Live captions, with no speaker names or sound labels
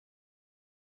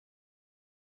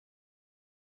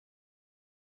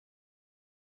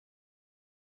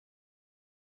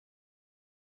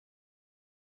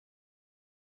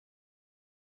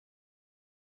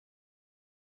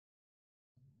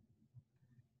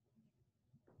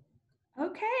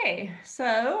Okay,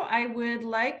 so I would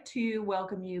like to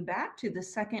welcome you back to the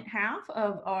second half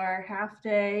of our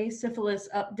half-day syphilis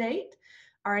update.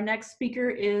 Our next speaker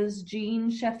is Jeanne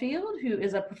Sheffield, who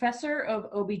is a professor of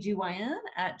OBGYN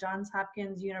at Johns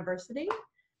Hopkins University.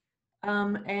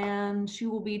 And she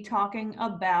will be talking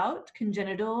about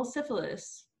congenital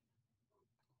syphilis.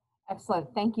 Excellent.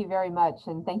 Thank you very much.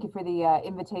 And thank you for the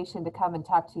invitation to come and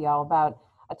talk to y'all about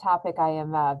a topic I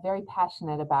am very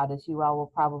passionate about, as you all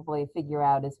will probably figure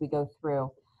out as we go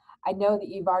through. I know that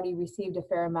you've already received a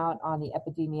fair amount on the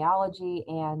epidemiology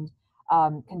and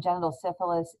congenital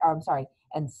syphilis, or I'm sorry,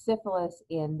 and syphilis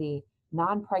in the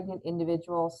non-pregnant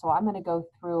individual. So I'm going to go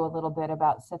through a little bit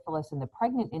about syphilis in the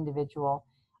pregnant individual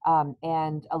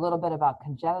and a little bit about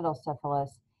congenital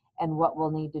syphilis and what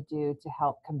we'll need to do to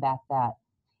help combat that.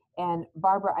 And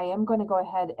Barbara, I am going to go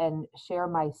ahead and share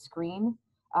my screen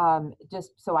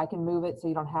just so I can move it so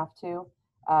you don't have to.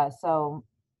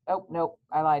 Oh, nope,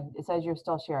 I lied. It says you're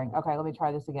still sharing. Okay, let me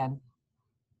try this again.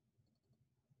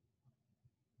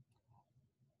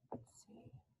 Let's see.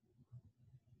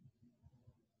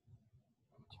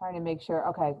 Trying to make sure.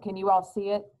 Okay, can you all see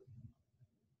it?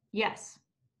 Yes.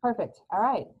 Perfect. All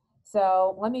right.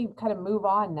 So let me kind of move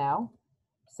on now.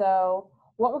 So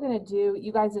what we're going to do,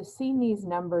 you guys have seen these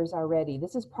numbers already.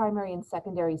 This is primary and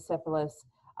secondary syphilis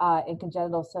and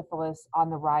congenital syphilis on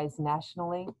the rise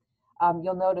nationally.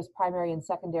 You'll notice primary and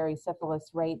secondary syphilis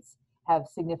rates have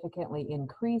significantly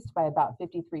increased by about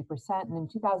 53%. And in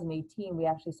 2018, we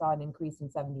actually saw an increase in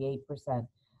 78%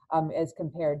 as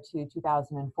compared to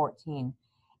 2014.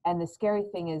 And the scary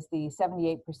thing is the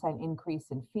 78%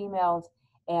 increase in females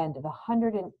and the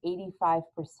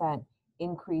 185%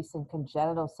 increase in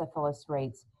congenital syphilis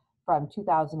rates from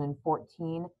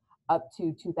 2014 up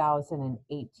to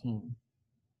 2018.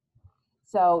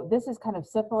 So this is kind of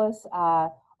syphilis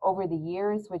over the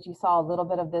years, which you saw a little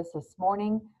bit of this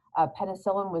morning.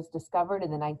 Penicillin was discovered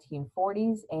in the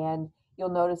 1940s, and you'll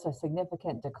notice a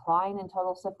significant decline in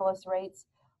total syphilis rates.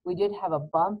 We did have a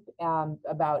bump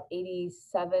about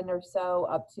 87 or so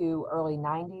up to early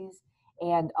 90s,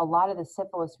 and a lot of the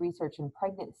syphilis research in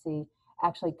pregnancy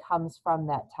actually comes from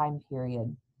that time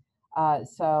period.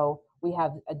 So we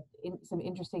have some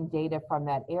interesting data from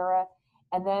that era,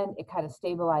 and then it kind of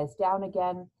stabilized down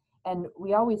again. And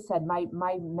we always said, my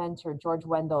mentor, George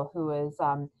Wendell,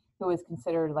 who is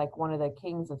considered like one of the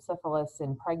kings of syphilis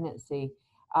in pregnancy,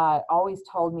 always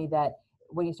told me that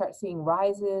when you start seeing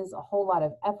rises, a whole lot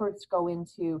of efforts go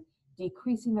into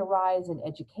decreasing the rise in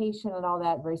education and all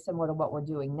that, very similar to what we're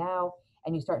doing now.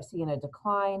 And you start seeing a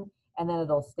decline, and then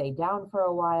it'll stay down for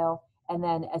a while. And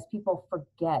then as people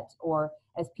forget, or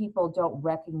as people don't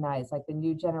recognize, like the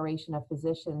new generation of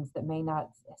physicians that may not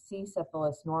see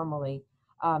syphilis normally,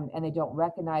 and they don't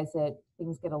recognize it,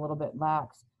 things get a little bit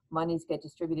lax. Monies get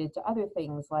distributed to other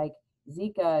things like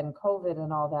Zika and COVID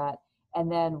and all that,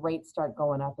 and then rates start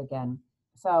going up again.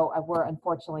 So we're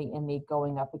unfortunately in the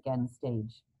going up again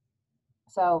stage.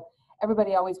 So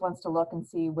everybody always wants to look and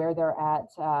see where they're at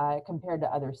compared to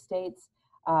other states.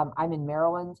 I'm in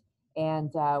Maryland,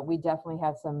 and we definitely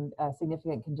have some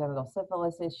significant congenital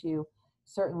syphilis issue.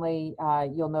 Certainly,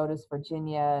 you'll notice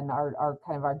Virginia and our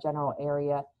kind of our general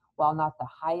area, while not the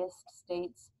highest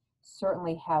states,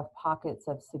 certainly have pockets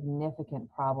of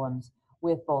significant problems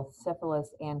with both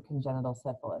syphilis and congenital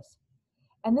syphilis.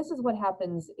 And this is what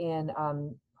happens in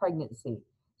pregnancy.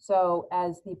 So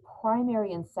as the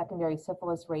primary and secondary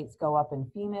syphilis rates go up in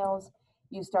females,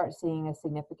 you start seeing a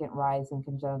significant rise in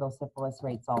congenital syphilis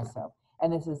rates also.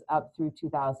 And this is up through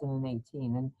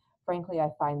 2018. And frankly, I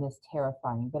find this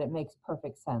terrifying, but it makes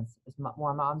perfect sense. As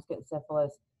more moms get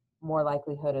syphilis, more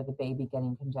likelihood of the baby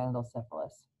getting congenital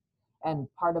syphilis. And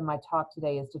part of my talk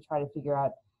today is to try to figure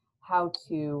out how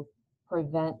to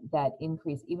prevent that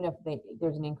increase, even if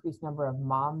there's an increased number of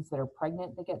moms that are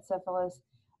pregnant that get syphilis,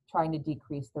 trying to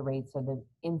decrease the rates of the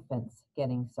infants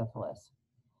getting syphilis.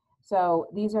 So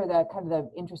these are the kind of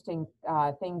the interesting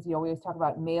things. You always talk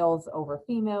about males over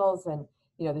females, and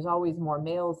there's always more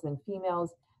males than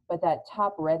females. But that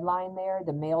top red line there,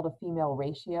 the male to female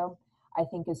ratio, I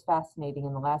think is fascinating.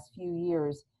 In the last few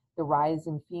years, the rise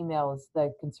in females,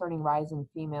 the concerning rise in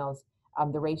females,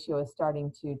 the ratio is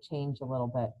starting to change a little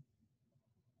bit.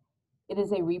 It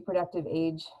is a reproductive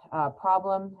age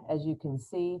problem, as you can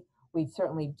see. We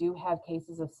certainly do have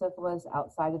cases of syphilis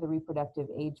outside of the reproductive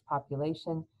age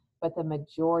population, but the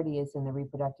majority is in the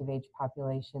reproductive age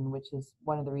population, which is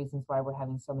one of the reasons why we're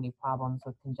having so many problems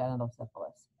with congenital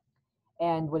syphilis.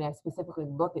 And when I specifically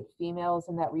look at females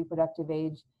in that reproductive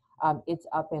age, it's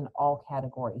up in all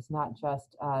categories, not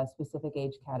just specific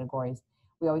age categories.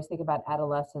 We always think about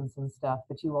adolescence and stuff,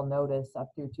 but you will notice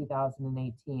up through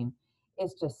 2018,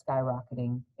 it's just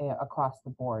skyrocketing across the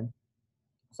board.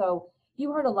 So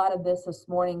you heard a lot of this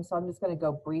morning, so I'm just going to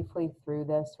go briefly through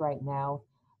this right now.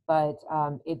 But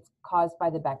it's caused by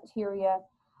the bacteria.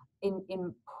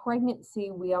 In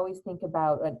pregnancy, we always think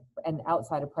about, and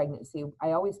outside of pregnancy,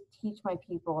 I always teach my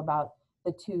people about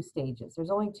the 2 stages.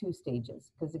 There's only 2 stages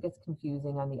because it gets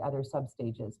confusing on the other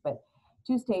substages, but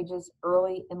 2 stages,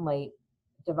 early and late,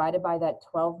 divided by that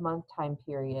 12-month time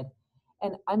period.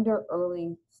 And under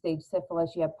early stage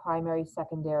syphilis, you have primary,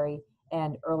 secondary,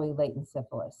 and early latent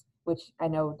syphilis, which I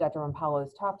know Dr. Rampalo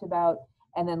has talked about,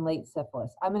 and then late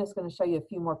syphilis. I'm just going to show you a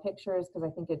few more pictures because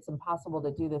I think it's impossible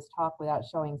to do this talk without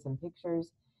showing some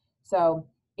pictures. So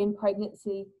in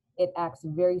pregnancy, it acts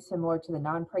very similar to the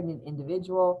non-pregnant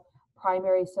individual.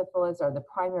 Primary syphilis, or the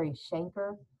primary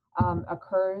chancre,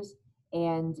 occurs,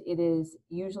 and it is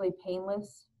usually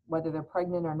painless, whether they're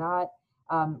pregnant or not.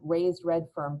 Raised red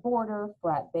firm border,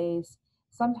 flat base.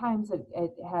 Sometimes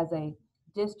it has a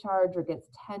discharge or gets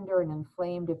tender and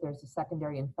inflamed if there's a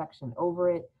secondary infection over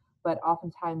it, but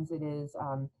oftentimes it is,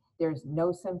 there's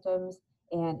no symptoms,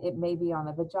 and it may be on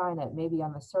the vagina, it may be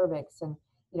on the cervix, and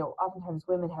oftentimes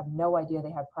women have no idea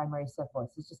they have primary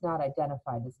syphilis. It's just not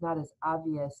identified. It's not as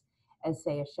obvious as,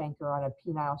 say, a chancre on a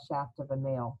penile shaft of a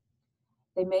male.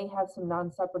 They may have some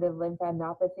non-suppurative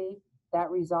lymphadenopathy that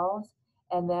resolves,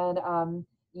 and then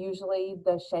usually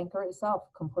the chancre itself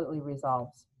completely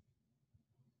resolves.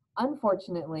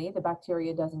 Unfortunately, the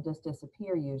bacteria doesn't just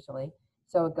disappear usually,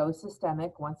 so it goes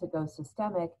systemic. Once it goes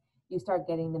systemic, you start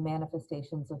getting the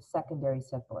manifestations of secondary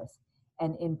syphilis.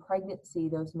 And in pregnancy,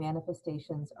 those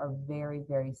manifestations are very,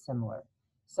 very similar.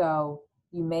 So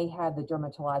you may have the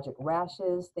dermatologic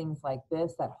rashes, things like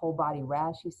this, that whole body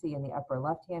rash you see in the upper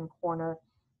left-hand corner,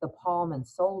 the palm and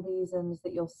sole lesions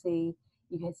that you'll see.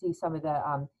 You can see some of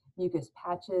the mucus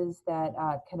patches that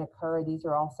can occur. These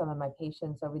are all some of my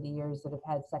patients over the years that have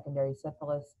had secondary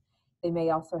syphilis. They may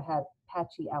also have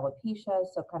patchy alopecia,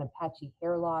 so kind of patchy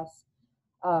hair loss.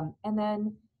 And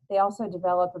then they also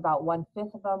develop, about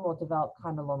 1/5 of them will develop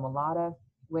condyloma lata,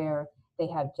 where they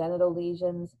have genital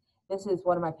lesions. This is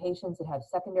one of my patients that have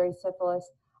secondary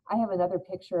syphilis. I have another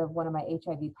picture of one of my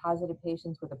HIV positive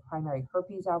patients with a primary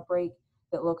herpes outbreak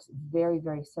that looks very,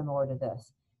 very similar to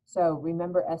this. So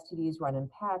remember, STDs run in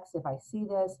packs. If I see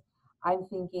this, I'm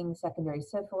thinking secondary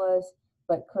syphilis,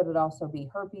 but could it also be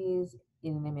herpes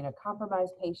in an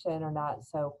immunocompromised patient or not?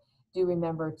 So do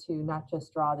remember to not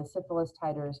just draw the syphilis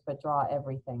titers, but draw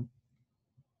everything.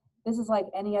 This is like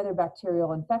any other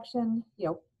bacterial infection.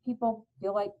 People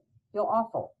feel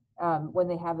awful when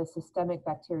they have a systemic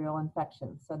bacterial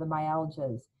infection. So the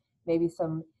myalgias, maybe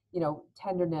some,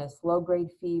 tenderness,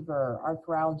 low-grade fever,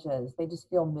 arthralgias, they just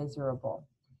feel miserable.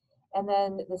 And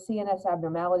then the CNS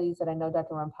abnormalities that I know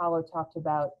Dr. Rampalo talked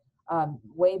about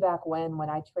way back when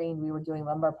I trained, we were doing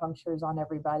lumbar punctures on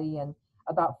everybody, and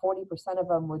about 40% of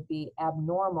them would be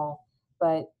abnormal,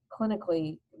 but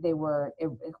clinically it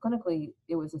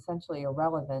was essentially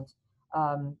irrelevant,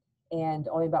 and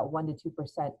only about 1 to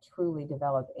 2% truly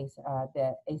developed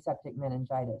the aseptic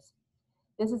meningitis.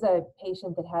 This is a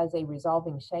patient that has a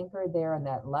resolving chancre there on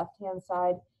that left-hand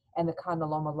side, and the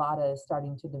condyloma lata is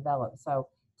starting to develop. So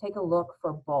take a look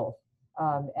for both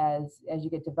as you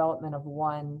get development of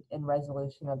one and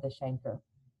resolution of the chancre.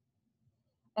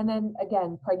 And then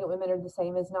again, pregnant women are the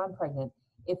same as non-pregnant.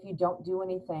 If you don't do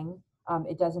anything,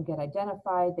 it doesn't get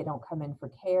identified, they don't come in for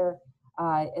care.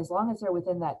 As long as they're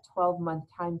within that 12-month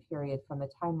time period from the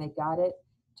time they got it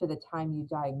to the time you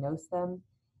diagnose them,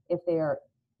 if they are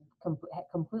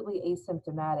completely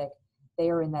asymptomatic, they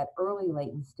are in that early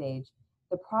latent stage.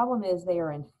 The problem is they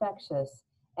are infectious,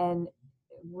 and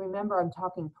remember, I'm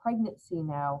talking pregnancy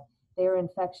now. They are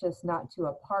infectious not to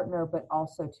a partner, but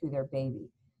also to their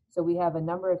baby. So we have a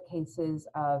number of cases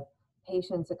of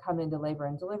patients that come into labor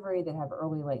and delivery that have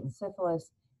early latent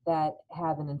syphilis that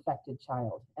have an infected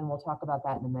child, and we'll talk about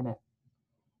that in a minute.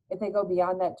 If they go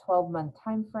beyond that 12-month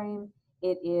time frame,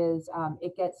 it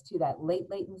gets to that late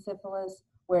latent syphilis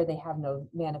where they have no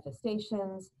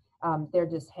manifestations, they're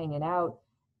just hanging out.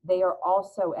 They are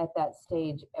also at that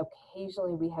stage.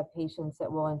 Occasionally we have patients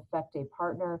that will infect a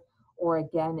partner, or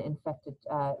again infect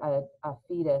a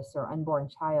fetus or unborn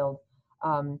child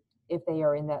if they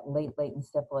are in that late latent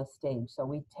syphilis stage. So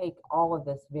we take all of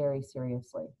this very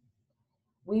seriously.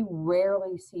 We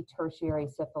rarely see tertiary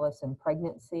syphilis in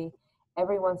pregnancy.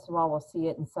 Every once in a while we'll see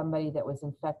it in somebody that was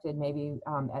infected maybe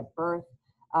at birth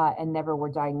and never were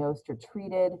diagnosed or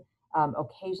treated.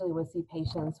 Occasionally we'll see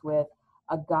patients with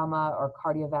a gamma or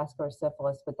cardiovascular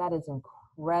syphilis, but that is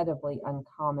incredibly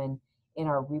uncommon in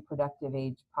our reproductive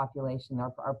age population,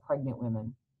 our pregnant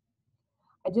women.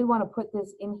 I did want to put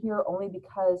this in here only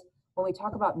because when we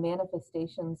talk about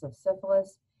manifestations of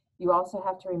syphilis, you also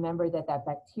have to remember that that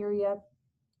bacteria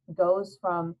goes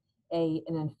from an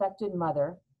infected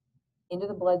mother into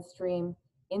the bloodstream,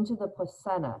 into the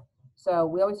placenta. So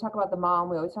we always talk about the mom,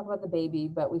 we always talk about the baby,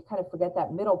 but we kind of forget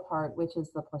that middle part, which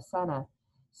is the placenta.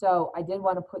 So I did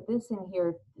want to put this in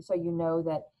here so you know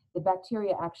that the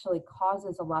bacteria actually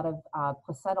causes a lot of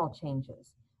placental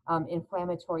changes,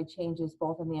 inflammatory changes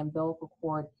both in the umbilical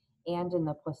cord and in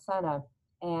the placenta.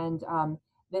 And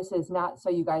this is not so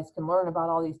you guys can learn about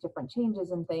all these different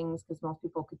changes and things, because most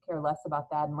people could care less about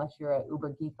that unless you're an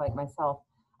uber geek like myself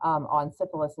on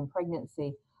syphilis and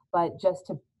pregnancy. But just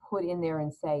to put in there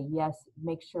and say, yes,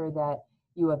 make sure that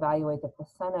you evaluate the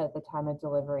placenta at the time of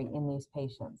delivery in these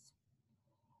patients.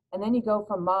 And then you go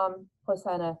from mom,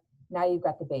 placenta, now you've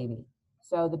got the baby.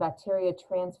 So the bacteria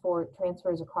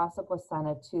transfers across the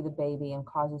placenta to the baby and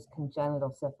causes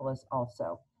congenital syphilis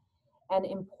also. And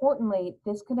importantly,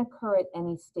 this can occur at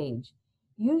any stage.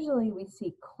 Usually we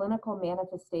see clinical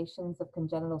manifestations of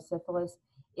congenital syphilis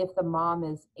if the mom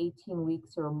is 18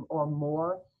 weeks or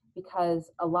more,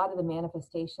 because a lot of the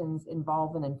manifestations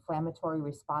involve an inflammatory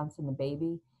response in the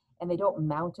baby, and they don't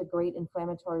mount a great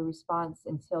inflammatory response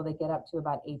until they get up to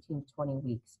about 18 to 20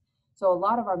 weeks. So a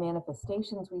lot of our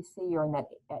manifestations we see are in that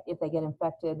if they get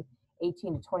infected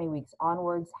 18 to 20 weeks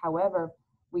onwards. However,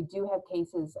 we do have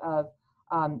cases of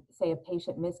say a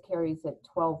patient miscarries at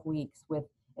 12 weeks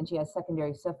and she has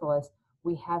secondary syphilis,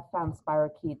 we have found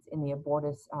spirochetes in the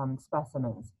abortus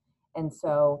specimens. And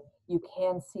so you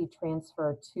can see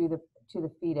transfer to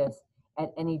the fetus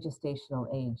at any gestational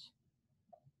age.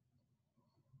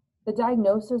 The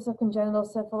diagnosis of congenital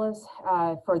syphilis,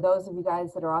 for those of you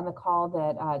guys that are on the call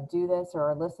that do this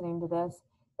or are listening to this,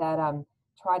 that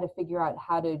try to figure out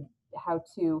how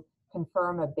to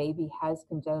confirm a baby has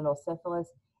congenital syphilis,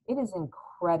 it is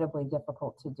incredibly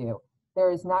difficult to do.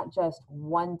 There is not just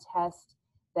one test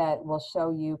that will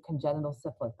show you congenital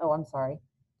syphilis. Oh, I'm sorry.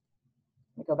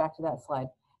 Let me go back to that slide.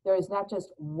 There is not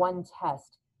just one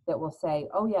test that will say,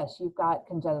 oh yes, you've got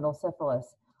congenital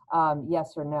syphilis,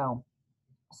 yes or no.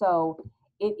 So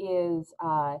it is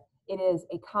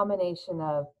a combination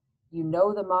of, you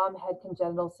know, the mom had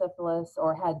congenital syphilis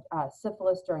or had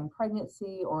syphilis during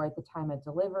pregnancy or at the time of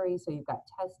delivery, so you've got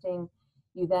testing.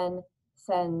 You then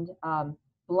send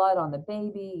blood on the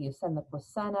baby, you send the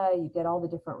placenta, you get all the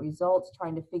different results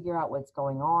trying to figure out what's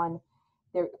going on.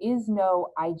 There is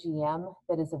no IgM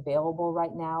that is available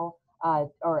right now,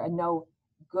 or no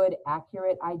good,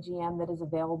 accurate IgM that is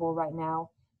available right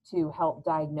now to help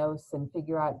diagnose and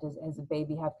figure out, does a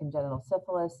baby have congenital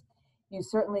syphilis. You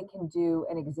certainly can do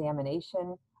an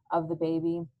examination of the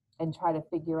baby and try to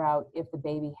figure out if the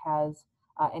baby has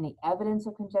any evidence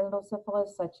of congenital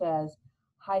syphilis, such as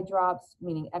hydrops,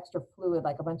 meaning extra fluid,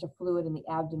 like a bunch of fluid in the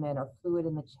abdomen or fluid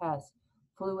in the chest,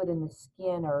 fluid in the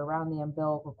skin or around the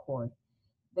umbilical cord.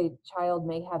 The child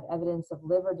may have evidence of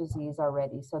liver disease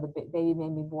already, so the baby may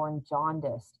be born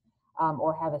jaundiced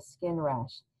or have a skin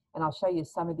rash. And I'll show you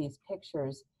some of these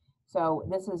pictures. So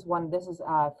this is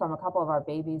from a couple of our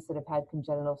babies that have had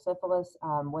congenital syphilis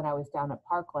when I was down at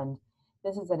Parkland.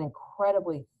 This is an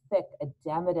incredibly thick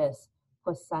edematous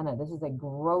placenta. This is a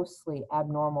grossly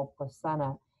abnormal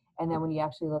placenta. And then when you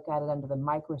actually look at it under the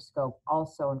microscope,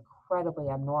 also incredibly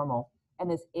abnormal.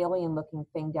 And this alien looking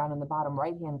thing down in the bottom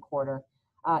right-hand corner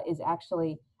is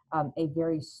actually a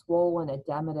very swollen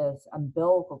edematous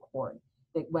umbilical cord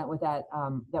that went with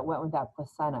that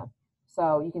placenta.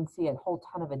 So you can see a whole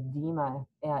ton of edema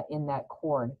in that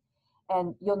cord.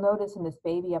 And you'll notice in this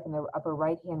baby up in the upper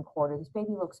right-hand corner, this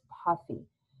baby looks puffy.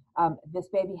 This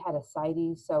baby had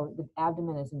ascites, so the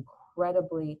abdomen is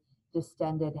incredibly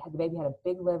distended. The baby had a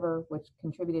big liver, which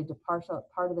contributed to part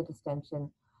of the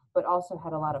distension, but also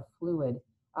had a lot of fluid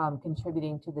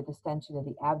contributing to the distension of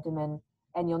the abdomen.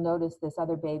 And you'll notice this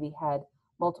other baby had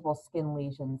multiple skin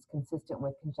lesions consistent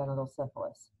with congenital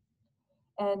syphilis.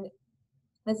 And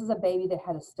this is a baby that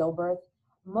had a stillbirth.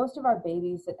 Most of our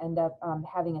babies that end up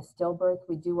having a stillbirth,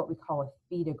 we do what we call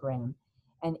a fetogram.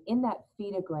 And in that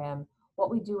fetogram,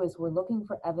 what we do is we're looking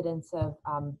for evidence of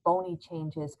bony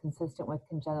changes consistent with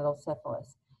congenital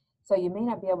syphilis. So you may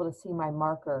not be able to see my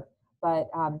marker, but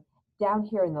down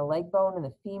here in the leg bone and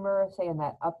the femur, say in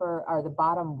that upper or the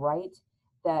bottom right,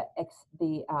 the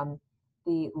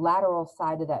lateral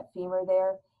side of that femur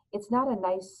there, it's not a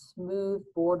nice smooth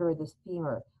border of this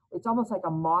femur. It's almost like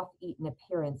a moth-eaten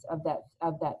appearance of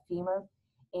that femur,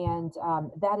 and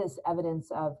that is evidence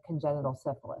of congenital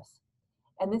syphilis.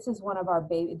 And this is one of our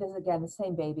baby. This is again the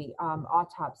same baby,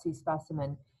 autopsy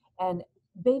specimen, and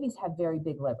babies have very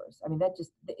big livers. I mean,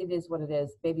 it is what it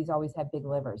is. Babies always have big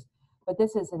livers, but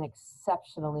this is an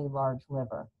exceptionally large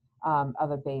liver.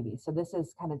 of a baby. So this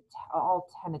is kind of all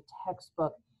kind of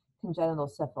textbook congenital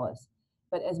syphilis.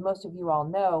 But as most of you all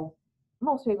know,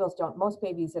 most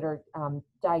babies that are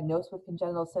diagnosed with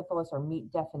congenital syphilis or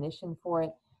meet definition for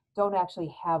it don't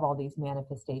actually have all these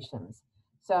manifestations.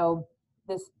 So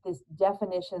this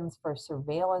definitions for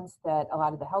surveillance that a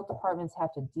lot of the health departments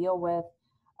have to deal with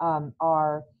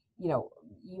are,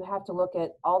 you have to look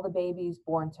at all the babies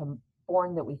born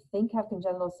that we think have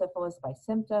congenital syphilis by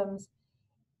symptoms,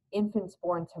 infants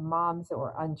born to moms that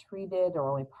were untreated or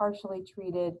only partially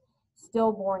treated,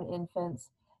 stillborn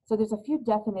infants. So there's a few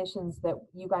definitions that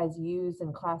you guys use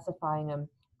in classifying them.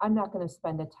 I'm not going to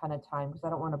spend a ton of time because I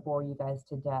don't want to bore you guys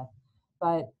to death.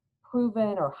 But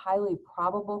proven or highly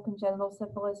probable congenital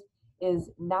syphilis is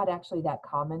not actually that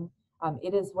common.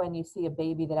 It is when you see a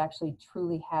baby that actually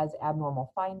truly has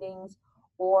abnormal findings,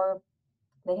 or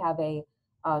they have an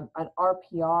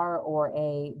RPR or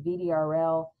a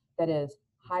VDRL that is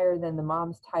higher than the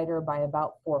mom's titer by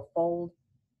about 4-fold,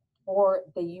 or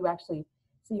you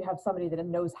have somebody that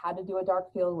knows how to do a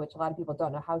dark field, which a lot of people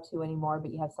don't know how to anymore,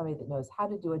 but you have somebody that knows how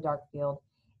to do a dark field,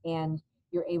 and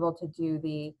you're able to do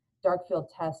the dark field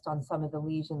test on some of the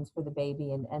lesions for the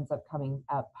baby and ends up coming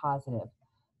out positive.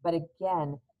 But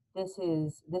again, this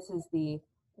is the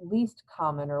least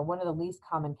common, or one of the least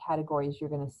common categories you're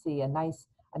going to see a nice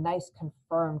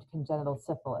confirmed congenital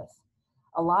syphilis.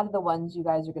 A lot of the ones you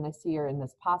guys are going to see are in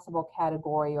this possible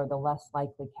category or the less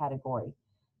likely category.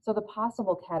 So the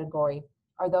possible category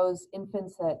are those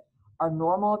infants that are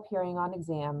normal appearing on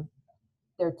exam.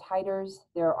 Their titers,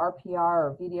 their RPR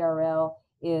or VDRL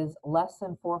is less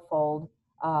than 4-fold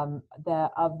of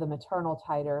the maternal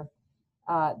titer.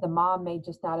 The mom may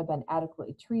just not have been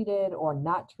adequately treated or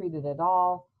not treated at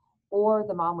all, or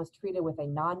the mom was treated with a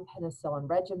non-penicillin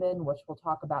regimen, which we'll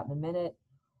talk about in a minute,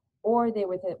 or they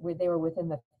were within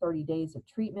the 30 days of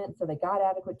treatment, so they got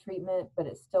adequate treatment, but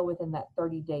it's still within that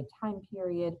 30-day time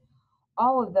period.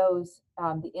 All of those,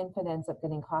 the infant ends up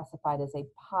getting classified as a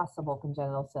possible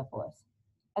congenital syphilis.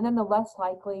 And then the less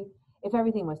likely, if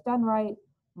everything was done right,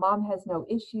 mom has no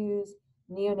issues,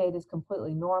 neonate is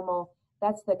completely normal,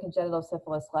 that's the congenital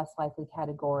syphilis less likely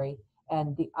category,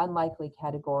 and the unlikely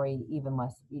category even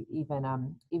less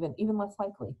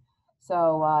likely.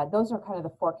 So those are kind of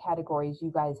the 4 categories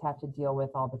you guys have to deal with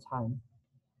all the time.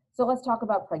 So let's talk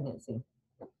about pregnancy.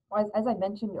 As I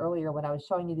mentioned earlier when I was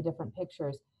showing you the different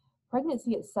pictures,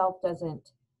 pregnancy itself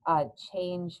doesn't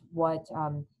change what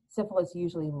syphilis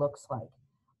usually looks like.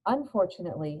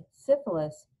 Unfortunately,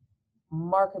 syphilis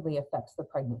markedly affects the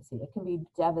pregnancy. It can be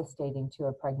devastating to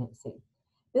a pregnancy.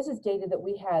 This is data that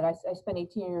we had. I spent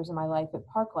 18 years of my life at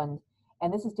Parkland,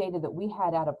 and this is data that we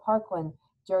had out of Parkland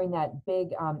during that big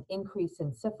increase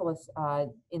in syphilis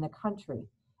in the country.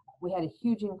 We had a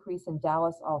huge increase in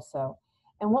Dallas also.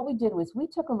 And what we did was we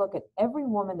took a look at every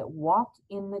woman that walked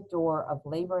in the door of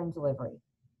labor and delivery.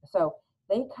 So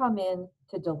they come in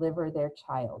to deliver their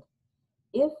child.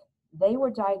 If they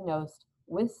were diagnosed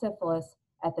with syphilis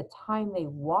at the time they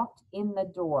walked in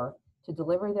the door to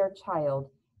deliver their child,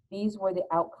 these were the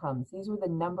outcomes. These were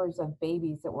the numbers of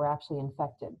babies that were actually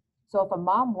infected. So if a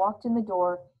mom walked in the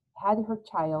door, had her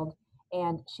child,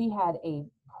 and she had a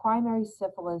primary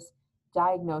syphilis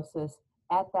diagnosis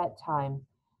at that time,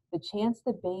 the chance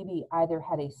the baby either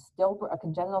had a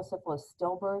congenital syphilis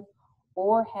stillbirth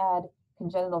or had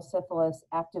congenital syphilis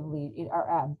active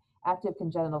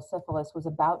congenital syphilis was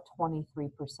about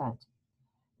 23%.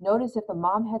 Notice if the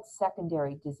mom had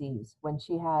secondary disease when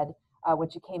she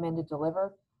came in to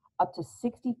deliver, up to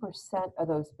 60% of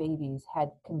those babies had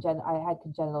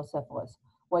congenital syphilis,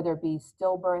 whether it be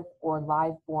stillbirth or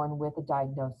live born with a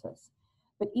diagnosis.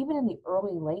 But even in the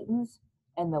early latents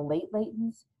and the late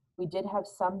latents, we did have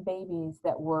some babies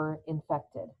that were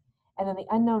infected. And then the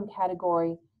unknown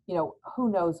category,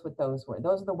 who knows what those were?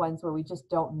 Those are the ones where we just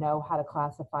don't know how to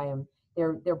classify them.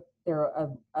 They're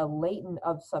a latent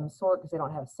of some sort because they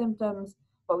don't have symptoms,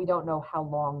 but we don't know how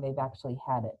long they've actually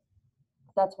had it.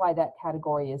 That's why that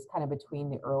category is kind of between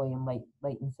the early and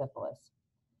latent syphilis.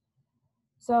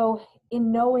 So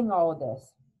in knowing all of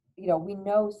this, we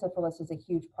know syphilis is a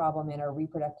huge problem in our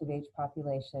reproductive age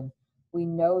population. We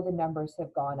know the numbers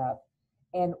have gone up.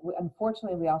 And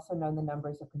unfortunately, we also know the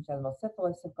numbers of congenital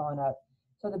syphilis have gone up.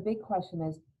 So the big question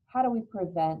is, how do we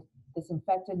prevent this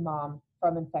infected mom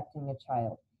from infecting a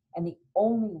child? And the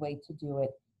only way to do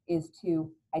it is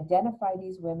to identify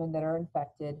these women that are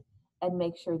infected and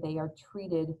make sure they are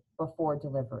treated before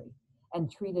delivery,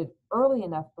 and treated early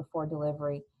enough before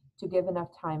delivery to give enough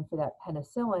time for that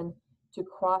penicillin to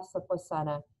cross the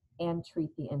placenta and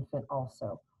treat the infant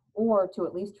also, or to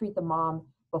at least treat the mom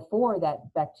before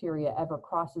that bacteria ever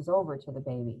crosses over to the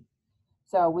baby.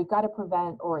 So we've got to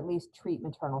prevent or at least treat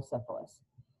maternal syphilis.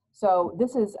 So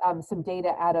this is some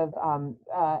data out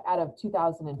of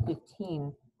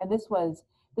 2015, and this was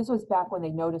back when they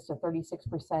noticed a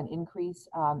 36% increase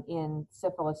in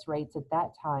syphilis rates at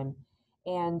that time.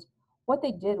 And what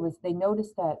they did was they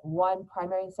noticed that one,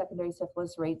 primary and secondary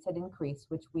syphilis rates had increased,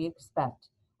 which we expect.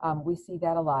 We see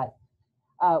that a lot.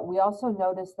 We also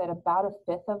noticed that about a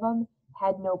fifth of them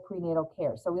had no prenatal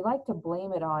care. So we like to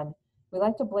blame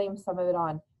some of it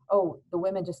on, oh, the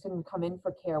women just didn't come in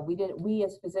for care. We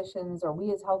as physicians or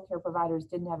we as healthcare providers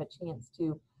didn't have a chance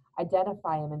to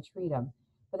identify them and treat them.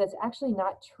 But that's actually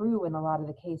not true in a lot of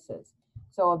the cases.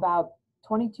 So about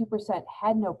 22%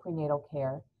 had no prenatal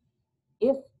care.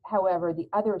 If, however, the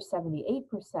other 78%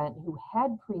 who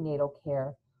had prenatal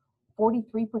care,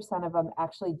 43% of them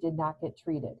actually did not get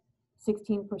treated.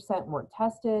 16% weren't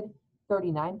tested,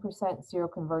 39%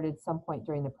 seroconverted some point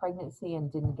during the pregnancy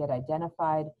and didn't get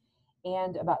identified,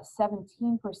 and about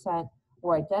 17%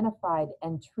 were identified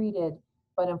and treated,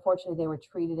 but unfortunately they were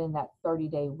treated in that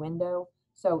 30-day window.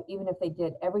 So even if they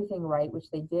did everything right,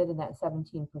 which they did in that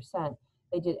 17%,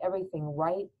 they did everything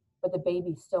right, but the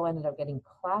baby still ended up getting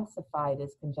classified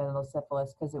as congenital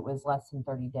syphilis because it was less than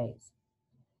 30 days.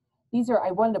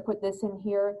 I wanted to put this in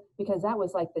here because that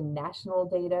was like the national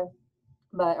data,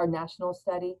 or national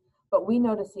study, but we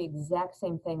noticed the exact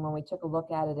same thing when we took a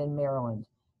look at it in Maryland.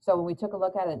 So when we took a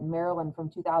look at it in Maryland from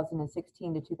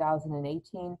 2016 to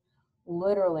 2018,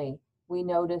 literally we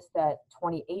noticed that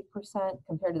 28%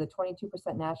 compared to the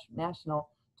 22% national,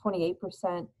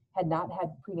 28% had not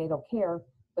had prenatal care,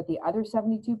 but the other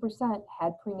 72%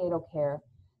 had prenatal care.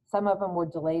 Some of them were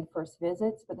delayed first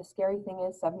visits, but the scary thing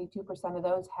is 72% of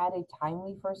those had a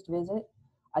timely first visit,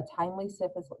 a timely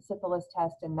syphilis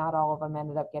test, and not all of them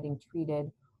ended up getting treated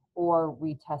or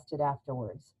retested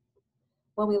afterwards.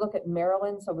 When we look at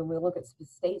Maryland, so when we look at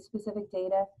state-specific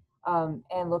data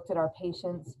and looked at our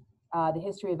patients, the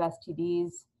history of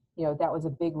STDs, that was a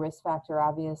big risk factor,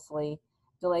 obviously.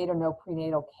 Delayed or no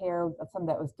prenatal care, some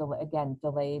that was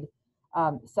delayed.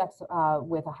 Sex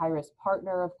with a high-risk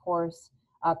partner, of course,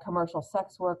 commercial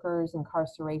sex workers,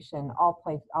 incarceration, all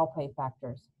play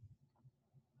factors.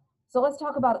 So let's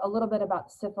talk a little bit about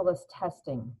syphilis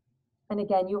testing. And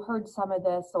again, you heard some of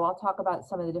this, so I'll talk about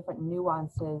some of the different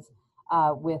nuances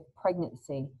with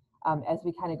pregnancy as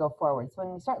we kind of go forward. So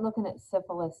when we start looking at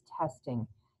syphilis testing,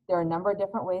 there are a number of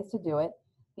different ways to do it.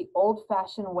 The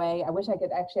old-fashioned way, I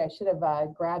should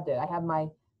have grabbed it. I have my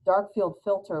dark field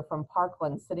filter from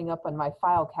Parkland sitting up on my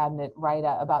file cabinet right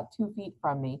about 2 feet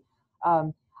from me.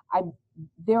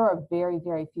 There are very,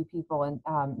 very few people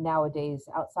nowadays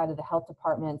outside of the health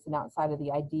departments and outside of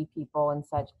the ID people and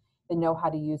such that know how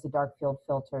to use a dark field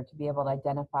filter to be able to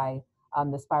identify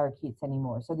the spirochetes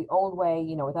anymore. So the old way,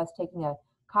 with us taking a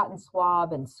cotton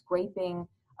swab and scraping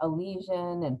a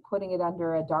lesion and putting it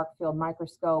under a dark field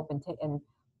microscope and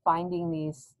finding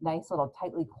these nice little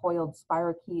tightly coiled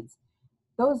spirochetes,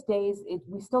 those days,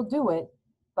 we still do it,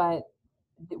 but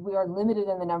we are limited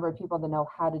in the number of people that know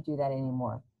how to do that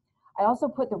anymore. I also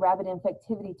put the rapid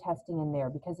infectivity testing in there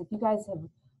because if you guys have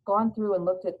gone through and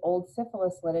looked at old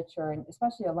syphilis literature, and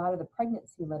especially a lot of the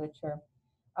pregnancy literature,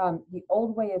 the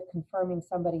old way of confirming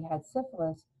somebody had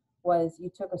syphilis was you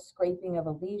took a scraping of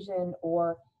a lesion,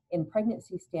 or in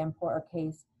pregnancy standpoint or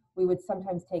case, we would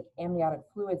sometimes take amniotic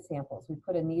fluid samples. We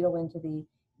put a needle into the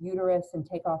uterus and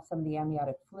take off some of the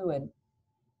amniotic fluid.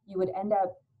 You would end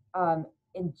up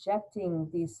injecting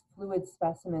these fluid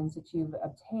specimens that you've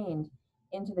obtained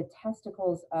into the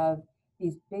testicles of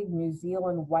these big New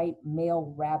Zealand white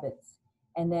male rabbits.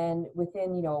 And then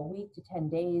within, a week to 10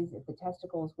 days, if the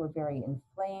testicles were very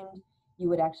inflamed, you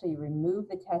would actually remove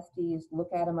the testes, look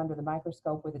at them under the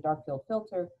microscope with a dark field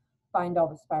filter, find all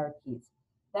the spirochetes.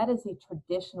 That is the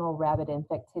traditional rapid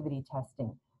infectivity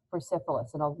testing for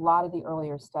syphilis. And a lot of the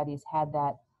earlier studies had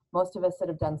that. Most of us that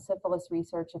have done syphilis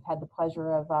research have had the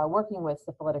pleasure of working with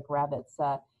syphilitic rabbits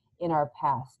in our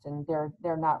past, and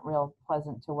they're not real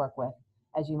pleasant to work with,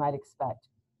 as you might expect.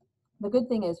 The good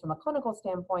thing is, from a clinical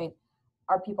standpoint,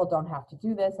 our people don't have to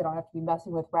do this. They don't have to be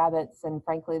messing with rabbits, and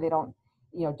frankly, they don't,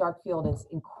 dark field is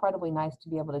incredibly nice to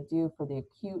be able to do for the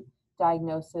acute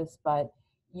diagnosis, but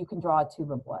you can draw a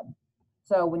tube of blood.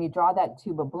 So when you draw that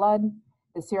tube of blood,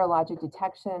 the serologic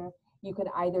detection, you can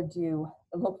either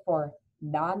look for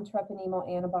non-treponema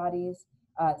antibodies,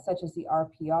 such as the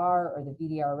RPR or the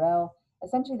VDRL.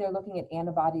 Essentially, they're looking at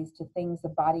antibodies to things the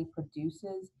body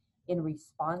produces in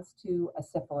response to a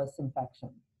syphilis infection.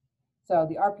 So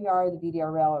the RPR, the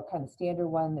VDRL are kind of standard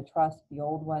one, the TRUST, the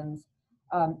old ones.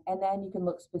 And then you can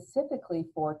look specifically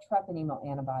for treponema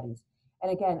antibodies.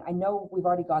 And again, I know we've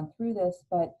already gone through this,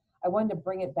 but I wanted to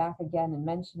bring it back again and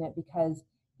mention it because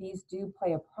these do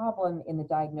play a problem in the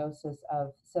diagnosis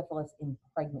of syphilis in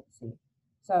pregnancy.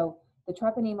 So the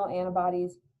treponemal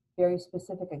antibodies, very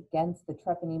specific against the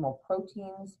treponemal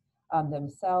proteins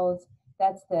themselves.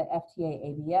 That's the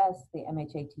FTA-ABS, the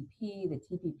MHATP, the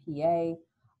TPPA,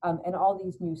 and all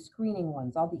these new screening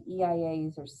ones. All the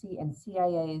EIAs or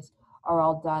CIAs are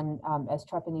all done as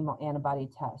treponemal antibody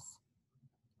tests.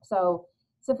 So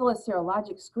syphilis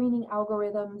serologic screening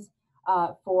algorithms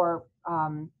for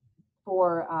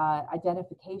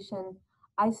identification.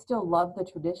 I still love the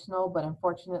traditional, but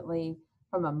unfortunately,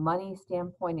 from a money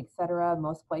standpoint, et cetera,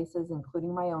 most places,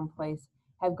 including my own place,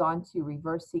 have gone to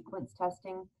reverse sequence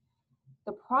testing.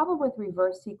 The problem with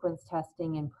reverse sequence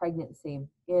testing in pregnancy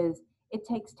is it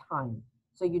takes time.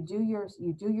 So you do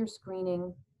your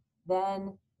screening,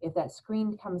 then if that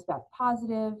screen comes back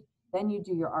positive, then you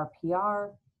do your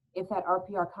RPR. If that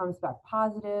RPR comes back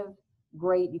positive,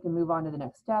 great, you can move on to the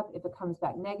next step. If it comes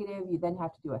back negative, you then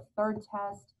have to do a third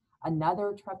test,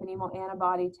 another treponemal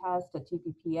antibody test, a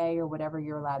TPPA or whatever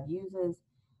your lab uses.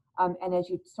 And as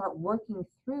you start working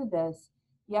through this,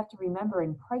 you have to remember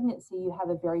in pregnancy, you have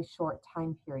a very short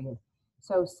time period.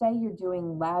 So say you're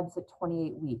doing labs at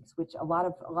 28 weeks, which a lot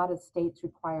of states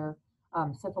require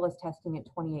syphilis testing at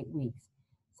 28 weeks.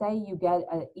 Say you get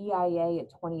an EIA at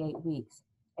 28 weeks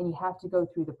and you have to go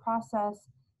through the process.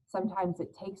 Sometimes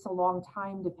it takes a long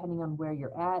time depending on where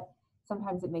you're at.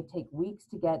 Sometimes it may take weeks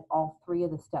to get all three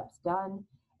of the steps done,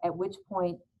 at which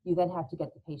point you then have to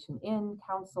get the patient in,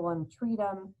 counsel them, treat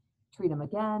them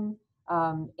again,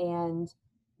 and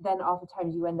then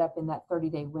oftentimes you end up in that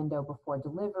 30-day window before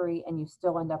delivery, and you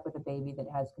still end up with a baby that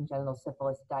has congenital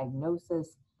syphilis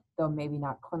diagnosis, though maybe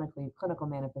not clinical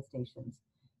manifestations.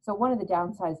 So one of the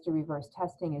downsides to reverse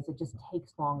testing is it just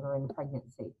takes longer in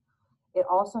pregnancy. It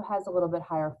also has a little bit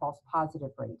higher false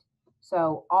positive rate.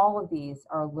 So all of these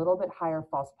are a little bit higher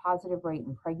false positive rate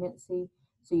in pregnancy.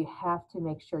 So you have to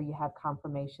make sure you have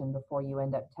confirmation before you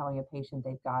end up telling a patient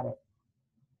they've got it.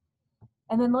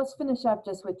 And then let's finish up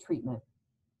just with treatment.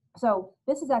 So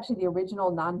this is actually the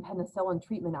original non-penicillin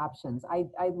treatment options. I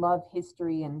love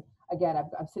history, and again,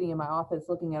 I'm sitting in my office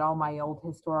looking at all my old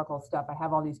historical stuff. I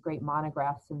have all these great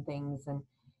monographs and things, and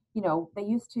you know, they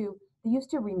used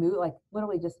to remove, like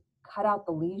literally just cut out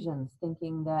the lesions,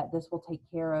 thinking that this will take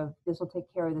care of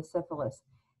the syphilis.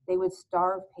 They would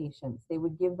starve patients. They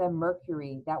would give them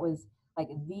mercury. That was like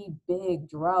the big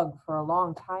drug for a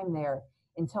long time there,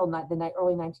 until the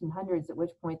early 1900s, at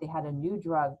which point they had a new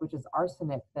drug, which is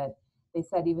arsenic, that they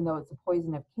said, even though it's a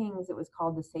poison of kings, it was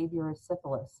called the savior of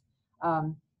syphilis.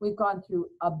 We've gone through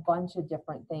a bunch of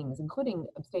different things, including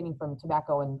abstaining from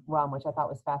tobacco and rum, which I thought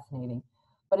was fascinating.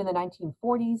 But in the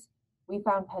 1940s, we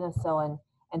found penicillin,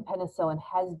 and penicillin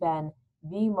has been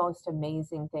the most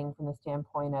amazing thing from the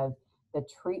standpoint of the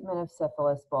treatment of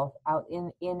syphilis, both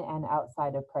in and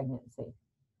outside of pregnancy.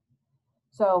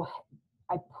 So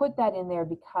I put that in there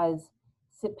because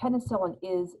penicillin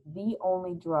is the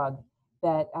only drug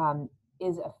that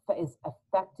is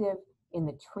effective in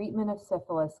the treatment of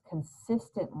syphilis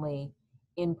consistently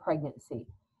in pregnancy.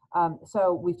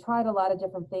 So we've tried a lot of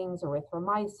different things,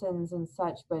 erythromycins and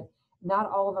such, but not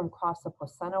all of them cross the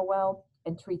placenta well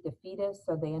and treat the fetus.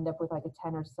 So they end up with like a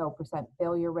 10% or so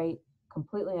failure rate,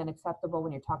 completely unacceptable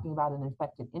when you're talking about an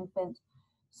infected infant.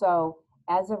 So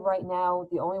as of right now,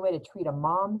 the only way to treat a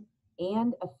mom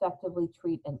and effectively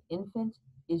treat an infant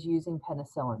is using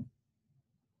penicillin.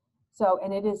 So,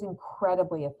 and it is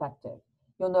incredibly effective.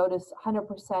 You'll notice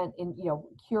 100% in,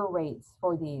 cure rates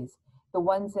for these. The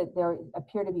ones that there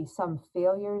appear to be some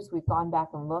failures, we've gone back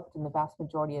and looked, and the vast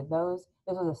majority of those,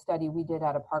 this was a study we did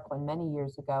out of Parkland many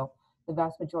years ago, the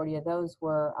vast majority of those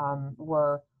were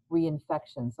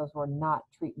reinfections. Those were not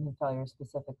treatment failures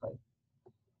specifically.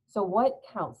 So what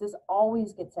counts? This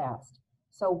always gets asked.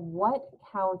 So what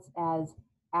counts as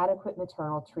adequate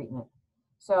maternal treatment?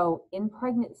 So in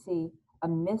pregnancy, a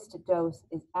missed dose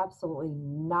is absolutely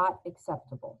not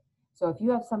acceptable. So if you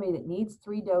have somebody that needs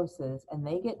 3 doses and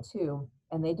they get 2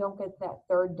 and they don't get that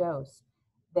 3rd dose,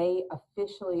 they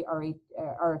officially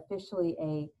are officially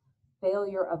a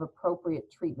failure of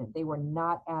appropriate treatment. They were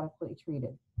not adequately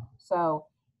treated. So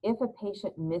if a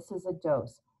patient misses a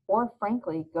dose, or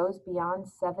frankly goes beyond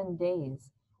 7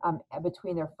 days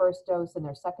between their first dose and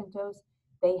their second dose,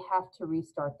 they have to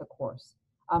restart the course,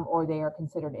 or they are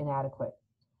considered inadequate.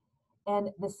 And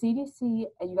the CDC,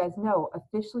 as you guys know,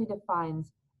 officially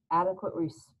defines adequate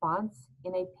response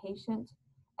in a patient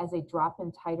as a drop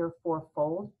in titer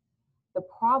 4-fold. The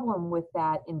problem with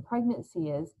that in pregnancy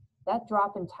is that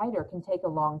drop in titer can take a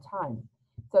long time.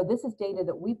 So this is data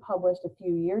that we published a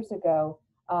few years ago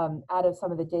out of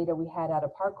some of the data we had out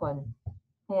of Parkland.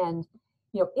 And,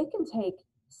 it can take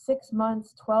 6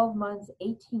 months, 12 months,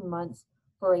 18 months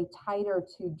for a titer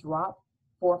to drop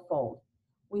fourfold.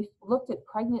 We've looked at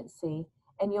pregnancy,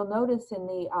 and you'll notice in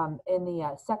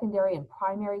the secondary and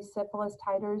primary syphilis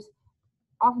titers,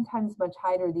 oftentimes much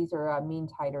higher. These are mean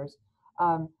titers.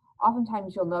 Um,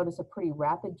 Oftentimes you'll notice a pretty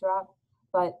rapid drop,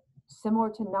 but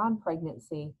similar to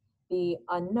non-pregnancy, the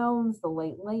unknowns, the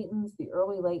late latents, the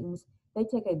early latents, they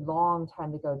take a long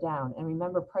time to go down. And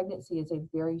remember, pregnancy is a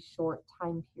very short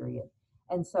time period.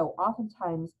 And so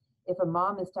oftentimes, if a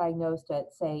mom is diagnosed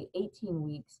at, say, 18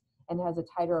 weeks and has a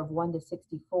titer of 1 to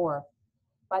 64,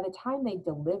 by the time they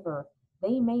deliver,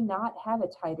 they may not have a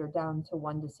titer down to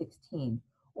 1 to 16,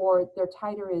 or their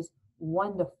titer is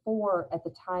 1 to 4 at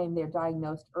the time they're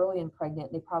diagnosed early and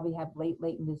pregnant. They probably have late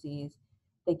latent disease.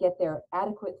 They get their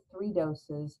adequate 3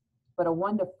 doses, but a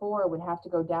 1 to 4 would have to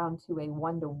go down to a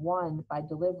 1 to 1 by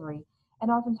delivery.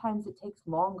 And oftentimes it takes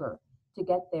longer to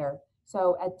get there.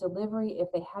 So at delivery,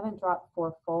 if they haven't dropped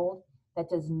fourfold, that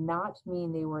does not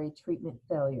mean they were a treatment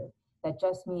failure. That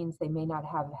just means they may not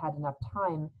have had enough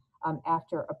time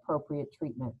after appropriate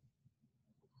treatment.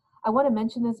 I want to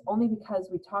mention this only because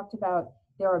we talked about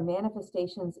there are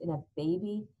manifestations in a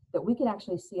baby that we can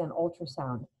actually see on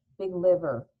ultrasound: big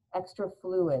liver, extra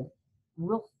fluid,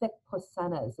 real thick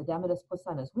placentas, edematous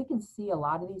placentas. We can see a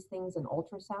lot of these things in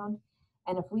ultrasound.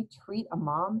 And if we treat a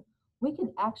mom, we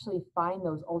can actually find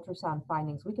those ultrasound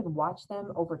findings. We can watch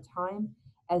them over time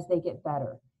as they get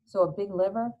better. So a big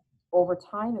liver, over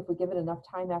time, if we give it enough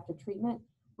time after treatment,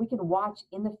 we can watch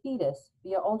in the fetus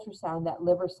via ultrasound that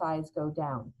liver size go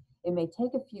down. It may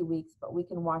take a few weeks, but we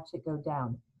can watch it go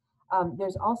down.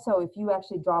 There's also, if you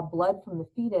actually draw blood from the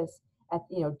fetus at,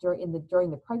 during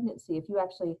the pregnancy, if you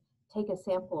actually take a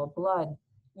sample of blood,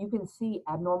 you can see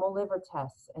abnormal liver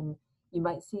tests, and you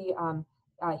might see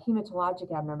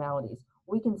hematologic abnormalities.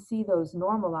 We can see those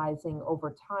normalizing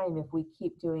over time if we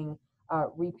keep doing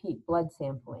repeat blood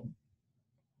sampling.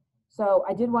 So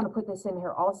I did want to put this in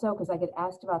here also because I get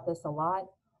asked about this a lot.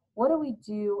 What do we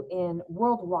do in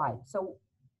worldwide? So,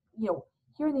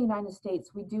 here in the United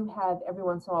States, we do have every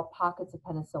once in a while pockets of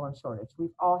penicillin shortage.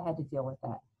 We've all had to deal with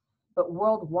that. But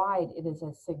worldwide, it is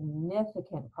a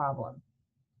significant problem.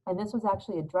 And this was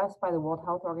actually addressed by the World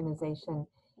Health Organization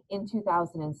in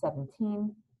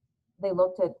 2017. They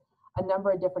looked at a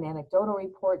number of different anecdotal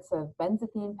reports of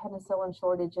benzathine penicillin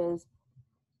shortages,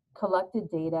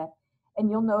 collected data, and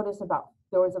you'll notice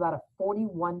there was about a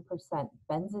 41%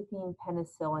 benzathine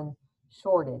penicillin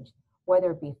shortage,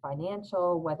 whether it be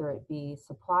financial, whether it be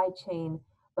supply chain,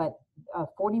 but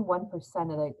 41%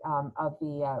 of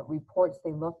the reports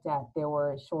they looked at, there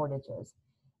were shortages.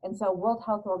 And so World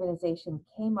Health Organization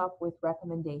came up with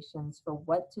recommendations for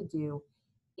what to do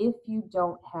if you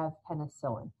don't have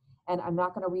penicillin. And I'm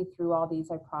not going to read through all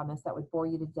these, I promise, that would bore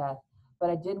you to death.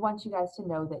 But I did want you guys to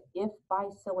know that if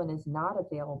bicillin is not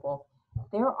available,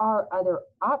 there are other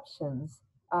options.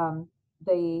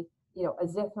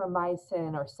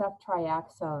 Azithromycin or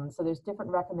ceftriaxone. So there's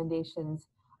different recommendations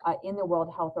in the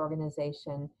World Health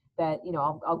Organization that,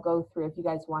 I'll go through if you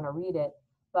guys want to read it.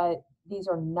 But these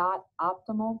are not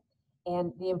optimal.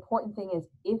 And the important thing is,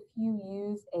 if you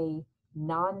use a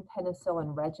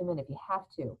non-penicillin regimen, if you have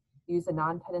to use a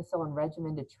non-penicillin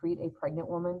regimen to treat a pregnant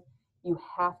woman, you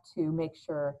have to make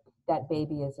sure that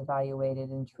baby is evaluated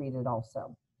and treated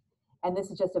also. And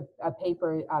this is just a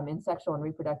paper in Sexual and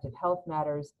Reproductive Health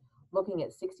Matters, looking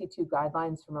at 62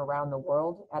 guidelines from around the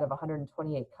world out of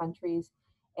 128 countries,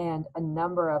 and a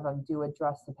number of them do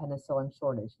address the penicillin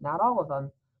shortage. Not all of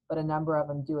them, but a number of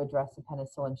them do address the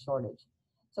penicillin shortage.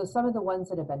 So some of the ones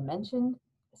that have been mentioned,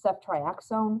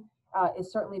 ceftriaxone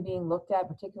is certainly being looked at,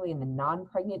 particularly in the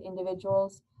non-pregnant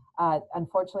individuals.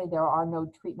 Unfortunately, there are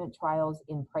no treatment trials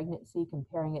in pregnancy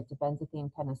comparing it to benzathine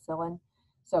penicillin.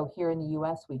 So here in the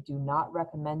US, we do not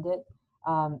recommend it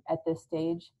at this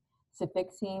stage.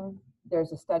 Cefixime,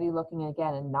 there's a study looking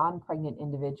again in non-pregnant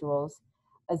individuals.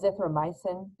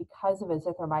 Azithromycin, because of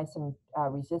azithromycin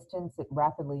resistance, it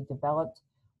rapidly developed.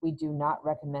 We do not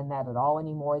recommend that at all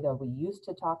anymore, though we used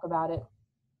to talk about it.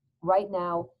 Right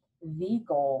now, the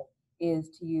goal is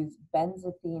to use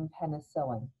benzathine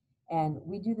penicillin. And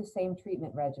we do the same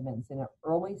treatment regimens. In an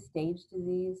early stage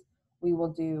disease, we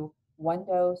will do 1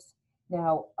 dose.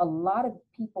 Now, a lot of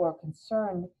people are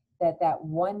concerned that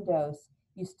 1 dose,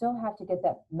 you still have to get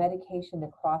that medication to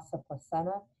cross the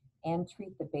placenta and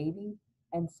treat the baby.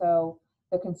 And so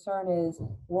the concern is,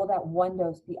 will that 1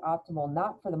 dose be optimal?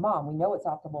 Not for the mom. We know it's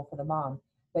optimal for the mom,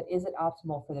 but is it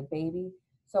optimal for the baby?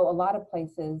 So a lot of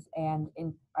places, and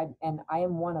I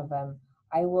am one of them,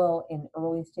 I will, in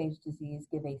early stage disease,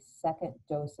 give a second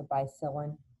dose of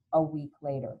bicillin a week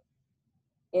later.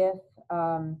 If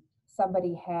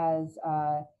somebody has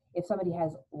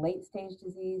late stage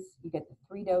disease, you get the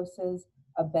 3 doses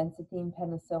of benzathine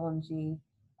penicillin G.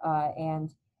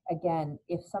 And again,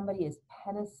 if somebody is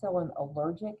penicillin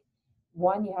allergic,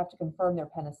 one, you have to confirm they're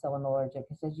penicillin allergic,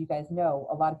 because as you guys know,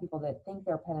 a lot of people that think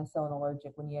they're penicillin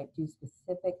allergic, when you do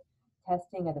specific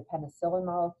testing of the penicillin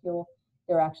molecule,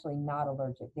 they're actually not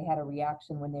allergic. They had a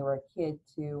reaction when they were a kid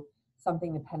to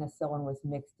something the penicillin was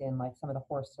mixed in, like some of the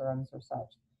horse serums or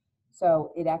such.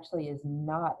 So it actually is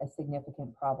not a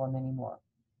significant problem anymore,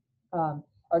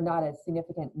 or not as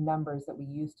significant numbers that we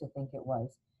used to think it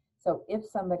was. So if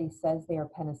somebody says they are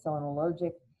penicillin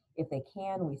allergic, if they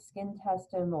can, we skin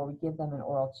test them or we give them an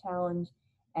oral challenge.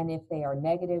 And if they are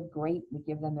negative, great, we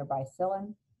give them their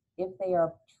bicillin. If they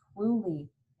are truly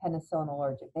penicillin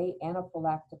allergic, they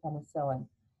anaphylactic to penicillin,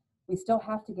 we still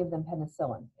have to give them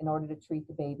penicillin in order to treat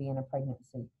the baby in a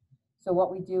pregnancy. So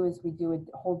what we do is we do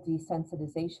a whole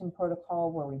desensitization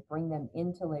protocol where we bring them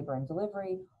into labor and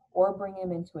delivery or bring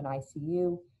them into an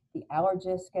ICU. The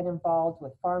allergists get involved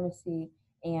with pharmacy,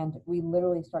 and we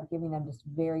literally start giving them just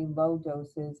very low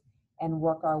doses and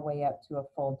work our way up to a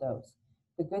full dose.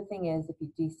 The good thing is if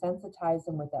you desensitize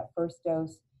them with that first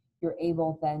dose, you're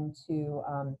able then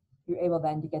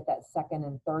to get that second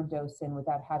and third dose in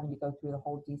without having to go through the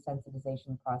whole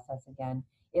desensitization process again.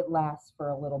 It lasts for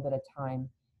a little bit of time.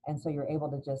 And so you're able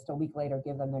to just a week later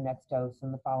give them their next dose,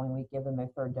 and the following week give them their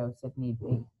third dose if need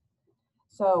be.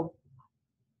 So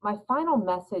my final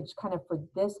message kind of for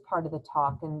this part of the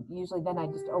talk, and usually then I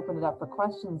just open it up for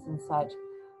questions and such.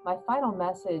 My final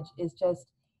message is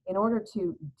just, in order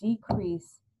to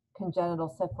decrease congenital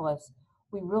syphilis,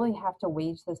 we really have to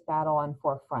wage this battle on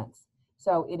 4 fronts.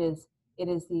 So it is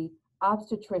the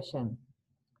obstetrician,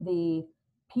 the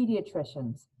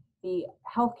pediatricians, the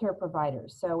healthcare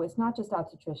providers. So it's not just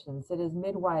obstetricians, it is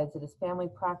midwives, it is family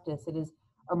practice, it is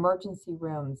emergency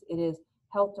rooms, it is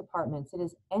health departments, it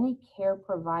is any care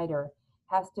provider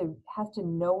has to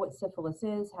know what syphilis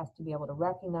is, has to be able to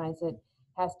recognize it,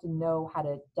 has to know how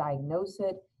to diagnose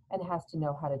it, and has to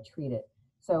know how to treat it.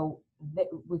 So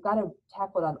we've got to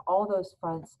tackle it on all those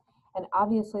fronts. And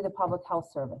obviously the public health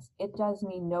service. It does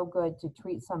me no good to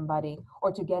treat somebody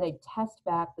or to get a test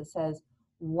back that says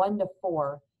 1 to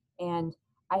 4, and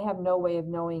I have no way of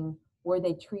knowing were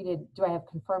they treated. Do I have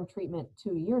confirmed treatment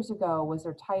 2 years ago? Was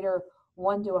their titer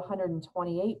 1 to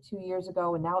 128 2 years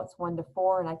ago, and now it's 1 to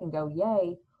 4, and I can go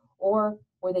yay? Or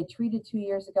were they treated 2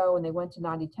 years ago and they went to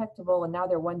non-detectable, and now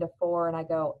they're 1 to 4, and I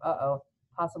go, uh-oh,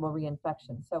 possible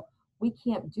reinfection. So we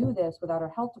can't do this without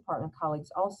our health department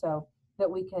colleagues also, that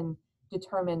we can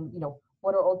determine,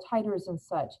 what are old titers and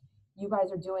such. You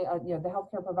guys are doing, the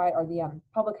healthcare provider or the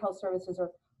public health services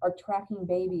are tracking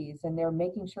babies, and they're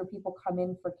making sure people come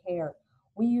in for care.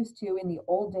 We used to, in the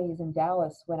old days in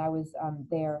Dallas, when I was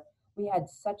there, we had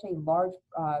such a large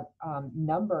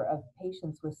number of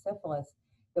patients with syphilis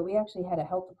that we actually had a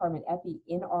health department epi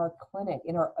in our clinic,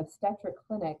 in our obstetric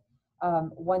clinic,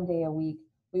 1 day a week.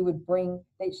 We would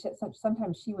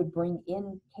sometimes she would bring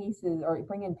in cases or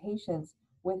bring in patients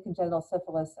with congenital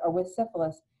syphilis or with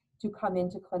syphilis to come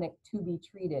into clinic to be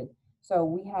treated. So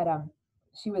we had,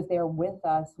 she was there with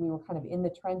us. We were kind of in the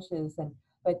trenches,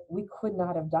 but we could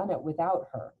not have done it without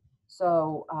her.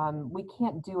 So we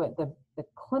can't do it. The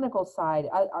clinical side,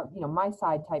 my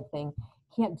side type thing,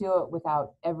 can't do it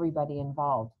without everybody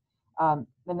involved. And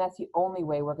that's the only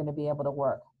way we're going to be able to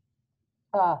work.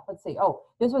 Let's see. Oh,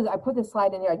 I put this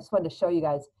slide in there. I just wanted to show you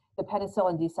guys the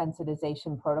penicillin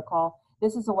desensitization protocol.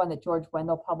 This is the one that George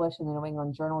Wendell published in the New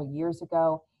England Journal years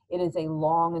ago. It is a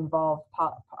long, involved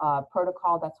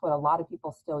protocol. That's what a lot of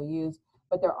people still use,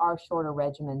 but there are shorter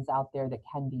regimens out there that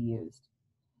can be used.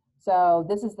 So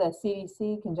this is the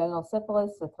CDC, congenital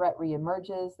syphilis, the threat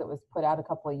reemerges, that was put out a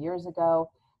couple of years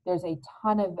ago. There's a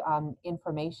ton of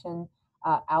information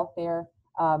out there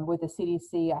with the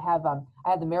CDC. I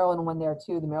have the Maryland one there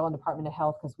too, the Maryland Department of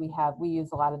Health, because we use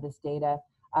a lot of this data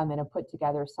and have put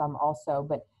together some also.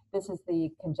 But this is the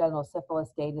congenital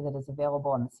syphilis data that is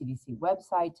available on the CDC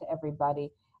website to everybody.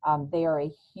 They are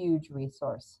a huge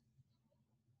resource.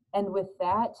 And with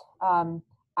that,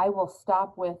 I will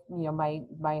stop with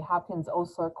my Hopkins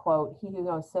Osler quote: "He who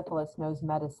knows syphilis knows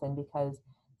medicine," because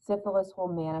syphilis will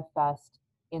manifest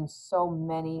in so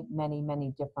many, many,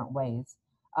 many different ways.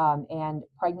 And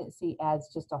pregnancy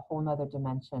adds just a whole nother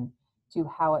dimension to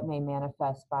how it may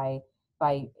manifest by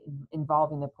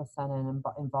involving the placenta and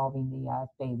involving the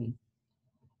baby.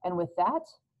 And with that,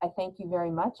 I thank you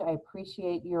very much. I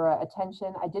appreciate your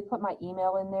attention. I did put my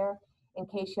email in there. in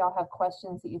case y'all have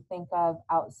questions that you think of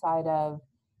outside of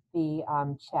the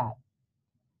chat.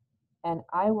 And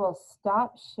I will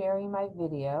stop sharing my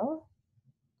video.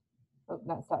 Oh,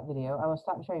 not stop video. I will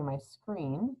stop sharing my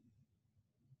screen.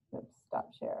 Oops, stop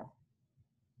share.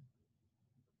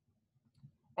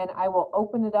 And I will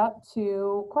open it up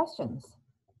to questions.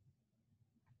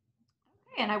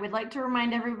 Okay, and I would like to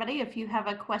remind everybody, if you have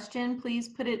a question, please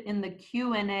put it in the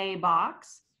Q&A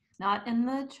box, not in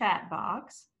the chat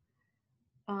box.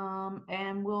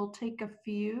 And we'll take a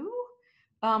few.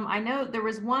 I know there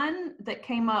was one that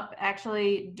came up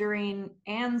actually during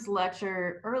Anne's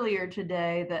lecture earlier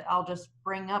today that I'll just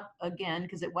bring up again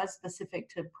because it was specific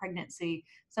to pregnancy.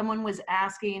 Someone was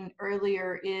asking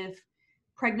earlier if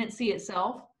pregnancy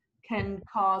itself can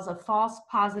cause a false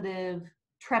positive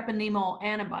treponemal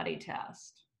antibody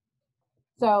test.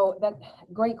 So that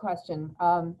great question.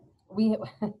 We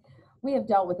we have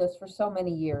dealt with this for so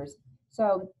many years.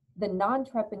 So the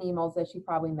non-treponemals, as she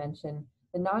probably mentioned,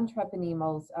 the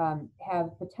non-treponemals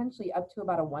have potentially up to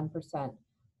about a 1%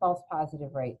 false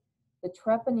positive rate. The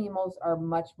treponemals are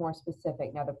much more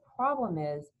specific. Now the problem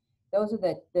is those are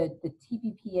the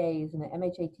TPPAs and the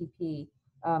MHATP.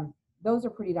 Those are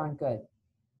pretty darn good.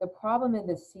 The problem is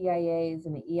the CIAs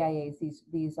and the EIAs.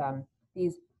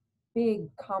 These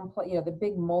big complex, the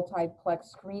big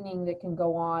multiplex screening that can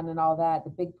go on and all that, the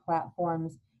big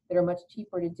platforms that are much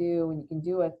cheaper to do, and you can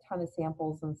do a ton of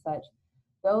samples and such.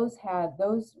 Those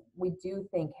we do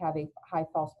think have a high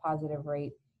false positive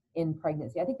rate in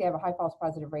pregnancy. I think they have a high false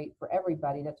positive rate for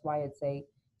everybody. That's why it's a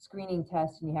screening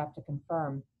test and you have to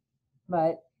confirm.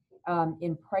 But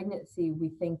in pregnancy, we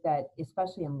think that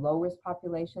especially in low risk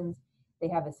populations, they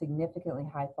have a significantly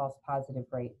high false positive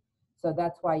rate. So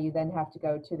that's why you then have to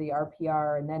go to the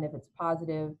RPR, and then if it's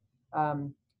positive,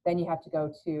 then you have to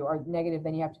go to, or negative,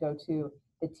 then you have to go to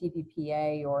the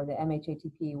TPPA or the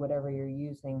MHATP, whatever you're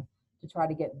using, to try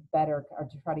to get better, or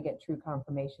to try to get true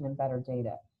confirmation and better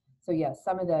data. So yes,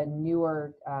 some of the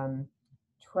newer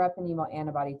treponemal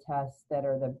antibody tests that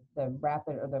are the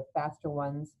rapid or the faster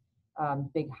ones,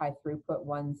 big high throughput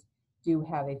ones, do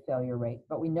have a failure rate.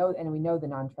 But we know the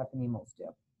non-treponemals do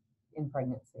in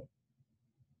pregnancy.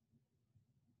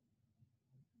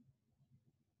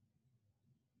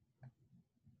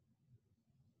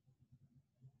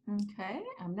 Okay,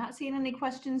 I'm not seeing any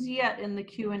questions yet in the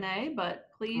Q&A, but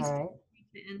please feel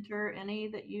free to enter any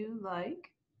that you like.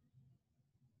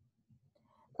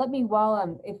 Let me,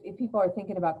 while if people are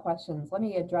thinking about questions, let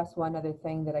me address one other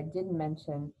thing that I didn't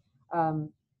mention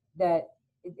that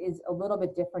is a little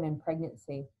bit different in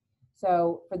pregnancy.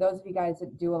 So for those of you guys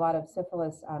that do a lot of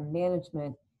syphilis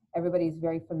management, everybody's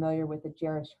very familiar with the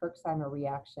Jarisch-Herxheimer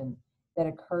reaction that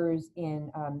occurs in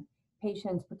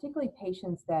patients, particularly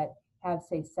patients that have,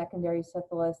 say, secondary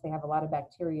syphilis. They have a lot of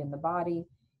bacteria in the body.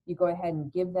 You go ahead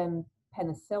and give them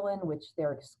penicillin, which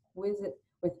they're exquisite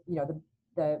with,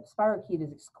 the spirochete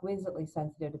is exquisitely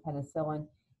sensitive to penicillin.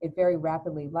 It very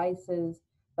rapidly lyses,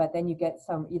 but then you get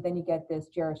this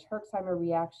Jarisch-Herxheimer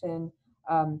reaction,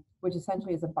 which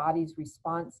essentially is the body's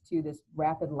response to this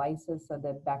rapid lysis of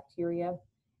the bacteria.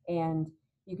 And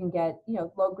you can get,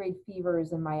 low-grade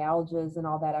fevers and myalgias and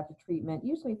all that after treatment,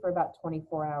 usually for about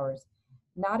 24 hours.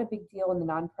 Not a big deal in the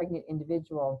non-pregnant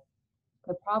individual.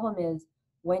 The problem is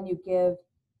when you give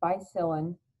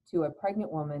bicillin to a pregnant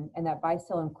woman and that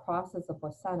bicillin crosses the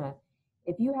placenta,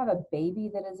 if you have a baby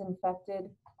that is infected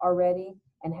already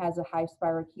and has a high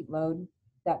spirochete load,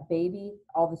 that baby,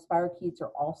 all the spirochetes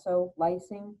are also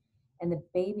lysing, and the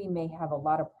baby may have a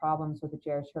lot of problems with the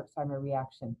Jarisch-Herxheimer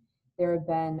reaction. There have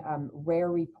been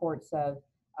rare reports of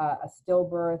a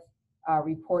stillbirth,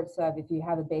 reports of, if you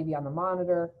have a baby on the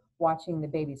monitor, watching the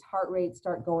baby's heart rate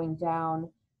start going down.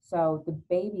 So the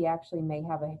baby actually may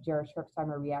have a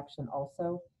Jarisch-Herxheimer reaction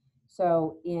also.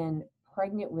 So in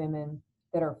pregnant women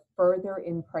that are further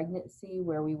in pregnancy,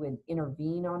 where we would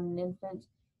intervene on an infant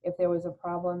if there was a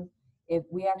problem, if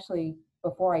we actually,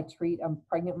 before I treat a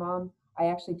pregnant mom, I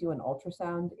actually do an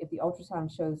ultrasound. If the ultrasound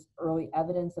shows early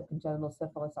evidence of congenital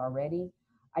syphilis already,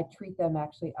 I treat them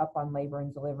actually up on labor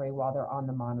and delivery while they're on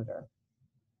the monitor.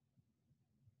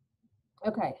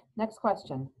 Okay, next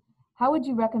question. How would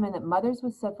you recommend that mothers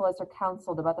with syphilis are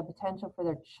counseled about the potential for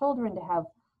their children to have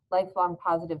lifelong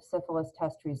positive syphilis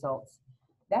test results?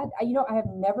 That, I have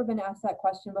never been asked that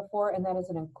question before, and that is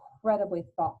an incredibly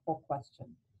thoughtful question.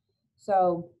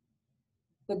 So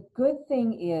the good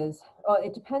thing is,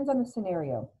 it depends on the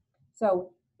scenario. So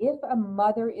if a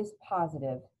mother is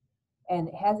positive and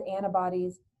has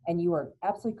antibodies, and you are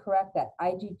absolutely correct, that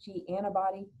IgG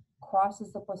antibody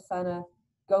crosses the placenta,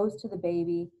 goes to the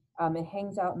baby, and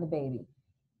hangs out in the baby.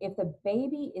 If the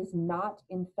baby is not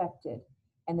infected,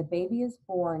 and the baby is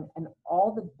born and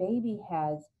all the baby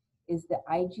has is the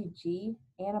IgG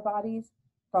antibodies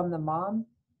from the mom,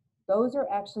 those are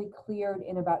actually cleared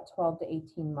in about 12 to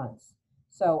 18 months.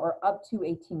 So, or up to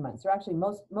 18 months. They're actually,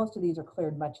 most of these are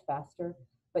cleared much faster,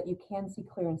 but you can see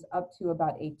clearance up to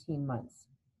about 18 months.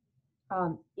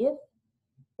 If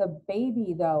the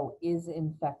baby, though, is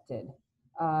infected,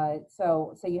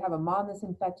 so you have a mom that's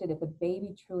infected, if the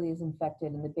baby truly is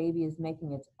infected and the baby is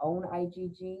making its own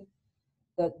IgG,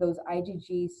 those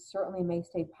IgG certainly may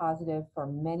stay positive for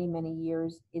many, many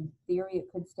years. In theory,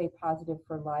 it could stay positive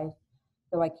for life,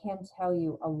 though I can tell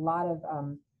you a lot of,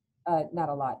 not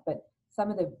a lot, but some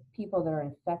of the people that are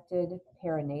infected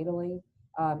perinatally,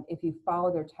 if you follow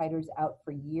their titers out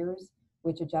for years,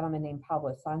 which a gentleman named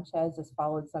Pablo Sanchez has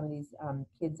followed some of these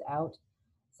kids out,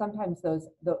 sometimes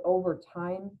over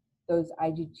time, those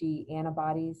IgG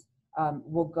antibodies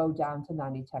will go down to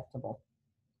non-detectable.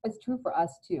 It's true for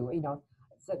us too.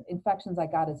 So infections I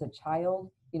got as a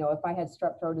child, if I had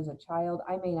strep throat as a child,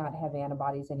 I may not have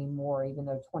antibodies anymore, even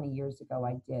though 20 years ago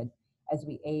I did. As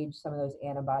we age, some of those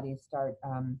antibodies start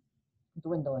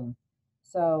dwindling.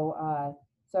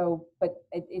 But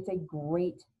it's a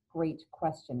great, great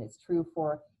question. It's true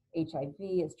for HIV,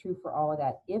 it's true for all of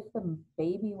that. If the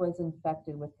baby was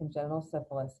infected with congenital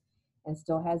syphilis and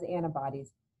still has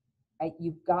antibodies,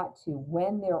 you've got to,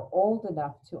 when they're old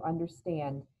enough to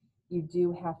understand, you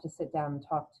do have to sit down and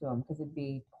talk to them, because it'd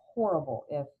be horrible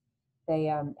if they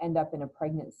end up in a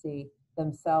pregnancy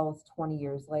themselves 20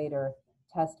 years later,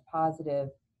 test positive,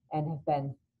 and have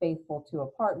been faithful to a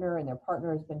partner, and their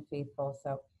partner has been faithful.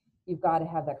 So you've got to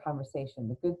have that conversation.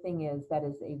 The good thing is that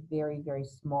is a very, very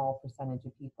small percentage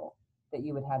of people that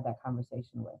you would have that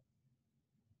conversation with.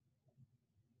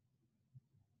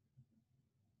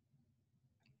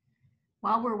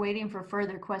 While we're waiting for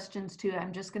further questions too,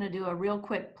 I'm just going to do a real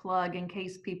quick plug in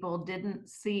case people didn't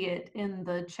see it in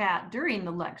the chat during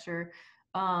the lecture.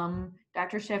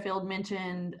 Dr. Sheffield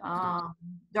mentioned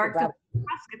dark field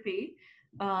microscopy,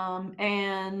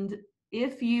 and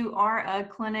if you are a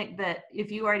clinic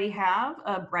if you already have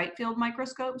a bright field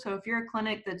microscope, so if you're a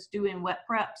clinic that's doing wet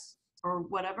preps or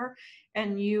whatever,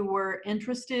 and you were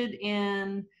interested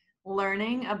in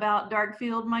learning about dark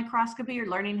field microscopy or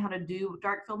learning how to do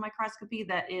dark field microscopy,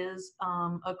 that is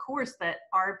a course that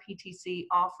our PTC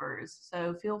offers.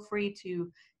 So feel free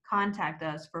to contact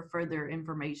us for further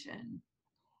information.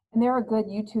 And there are good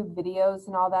YouTube videos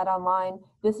and all that online.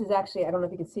 This is actually, I don't know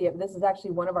if you can see it, but this is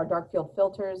actually one of our dark field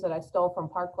filters that I stole from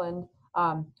Parkland.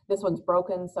 This one's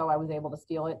broken, so I was able to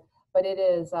steal it. But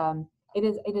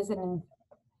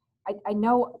I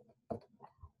know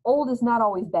old is not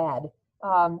always bad.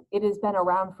 It has been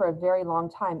around for a very long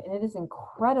time, and it is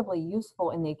incredibly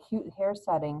useful in the acute hair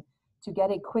setting to get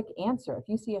a quick answer. If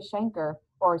you see a chancre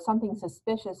or something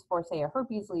suspicious for, say, a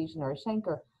herpes lesion or a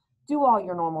chancre, do all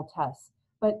your normal tests.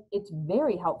 But it's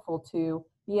very helpful to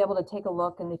be able to take a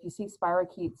look, and if you see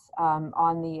spirochetes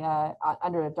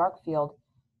under a dark field,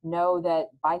 know that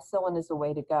bicillin is the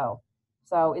way to go.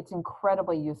 So it's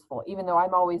incredibly useful. Even though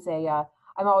I'm always a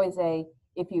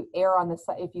if you err on the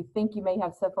side, if you think you may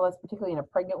have syphilis, particularly in a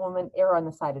pregnant woman, err on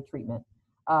the side of treatment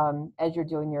as you're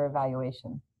doing your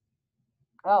evaluation.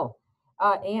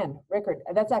 Anne, Rickard,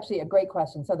 that's actually a great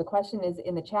question. So the question is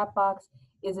in the chat box: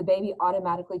 is a baby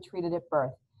automatically treated at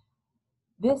birth?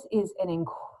 This is an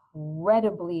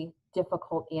incredibly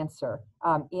difficult answer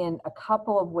in a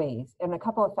couple of ways and a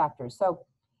couple of factors. So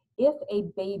if a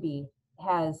baby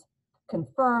has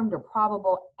confirmed or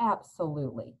probable,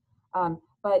 absolutely.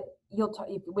 But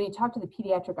when you talk to the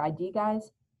pediatric ID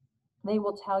guys, they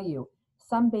will tell you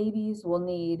some babies will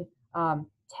need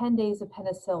 10 days of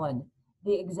penicillin.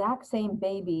 The exact same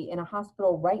baby in a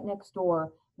hospital right next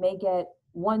door may get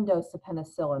 1 dose of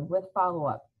penicillin with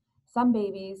follow-up. Some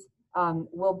babies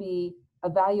will be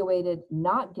evaluated,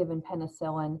 not given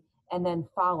penicillin, and then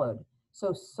followed.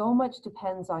 So much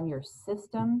depends on your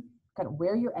system, kind of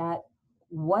where you're at,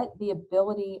 what the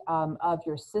ability of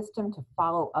your system to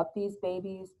follow up these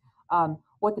babies,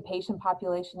 what the patient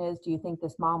population is. Do you think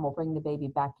this mom will bring the baby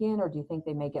back in, or do you think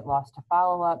they may get lost to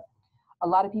follow up? A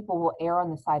lot of people will err on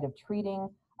the side of treating.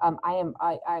 I'm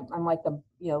like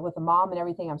with the mom and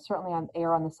everything, I'm certainly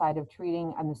on the side of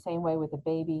treating. I'm the same way with the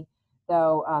baby,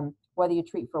 though. Whether you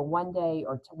treat for 1 day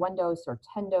or 1 dose or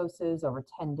 10 doses over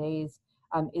 10 days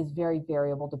is very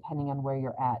variable depending on where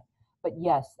you're at. But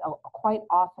yes, quite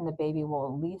often the baby will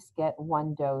at least get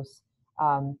 1 dose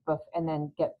and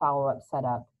then get follow-up set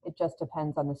up. It just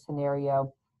depends on the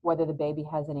scenario, whether the baby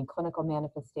has any clinical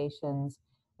manifestations,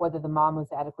 whether the mom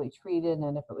was adequately treated,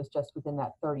 and if it was just within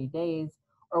that 30 days,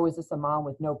 or was this a mom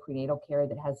with no prenatal care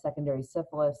that has secondary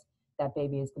syphilis that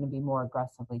baby is going to be more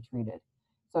aggressively treated.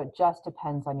 So it just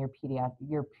depends on your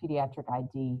pediatric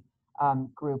ID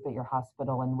group at your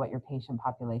hospital and what your patient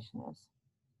population is.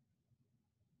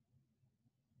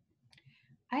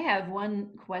 I have one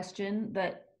question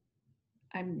that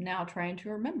I'm now trying to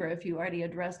remember if you already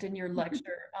addressed in your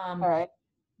lecture, All right.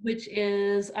 which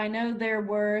is, I know there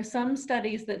were some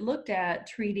studies that looked at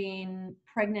treating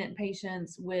pregnant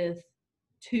patients with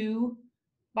 2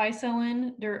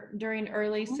 bicillin during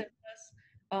early Mhm. syphilis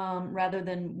rather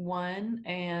than 1.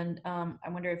 And I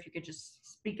wonder if you could just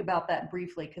speak about that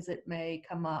briefly, because it may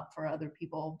come up for other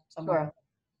people somewhere else. Sure.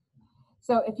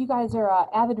 So if you guys are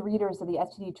avid readers of the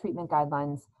STD treatment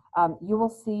guidelines, you will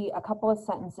see a couple of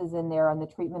sentences in there on the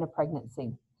treatment of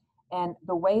pregnancy. And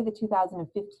the way the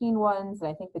 2015 ones, and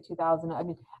I think the 2000,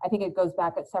 I think it goes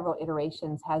back at several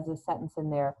iterations, has a sentence in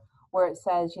there where it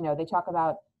says, they talk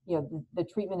about, the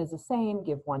treatment is the same,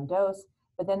 give 1 dose.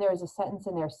 But then there is a sentence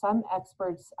in there, some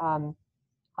experts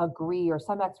agree, or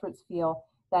some experts feel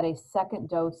that a second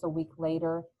dose a week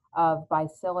later of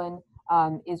bicillin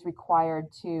is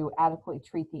required to adequately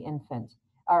treat the infant,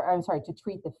 or I'm sorry, to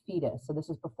treat the fetus. So this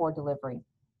is before delivery.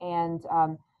 And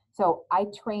so I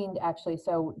trained actually,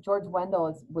 so George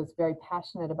Wendell was very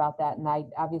passionate about that. And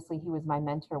obviously he was my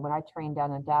mentor when I trained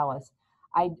down in Dallas.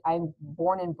 I'm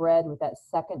born and bred with that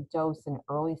second dose in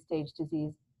early stage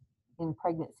disease in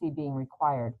pregnancy being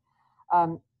required.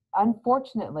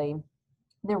 Unfortunately,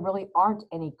 there really aren't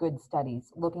any good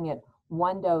studies looking at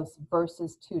 1 dose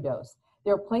versus 2 dose.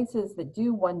 There are places that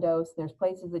do 1 dose, there's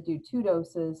places that do 2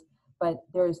 doses, but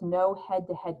there's no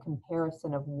head-to-head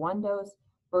comparison of 1 dose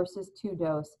versus 2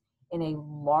 dose in a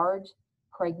large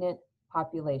pregnant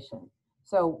population.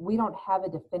 So we don't have a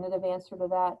definitive answer to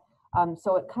that.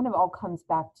 So it kind of all comes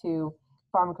back to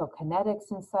pharmacokinetics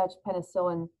and such.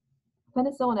 Penicillin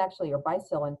actually, or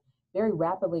bicillin, very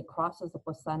rapidly crosses the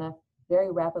placenta, very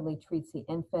rapidly treats the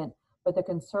infant. But the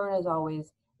concern is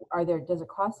always, does it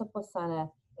cross the placenta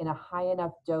in a high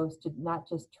enough dose to not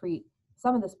just treat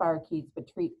some of the spirochetes, but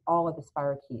treat all of the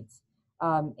spirochetes?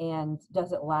 And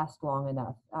does it last long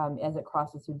enough as it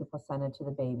crosses through the placenta to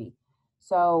the baby?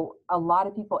 So a lot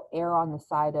of people err on the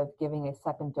side of giving a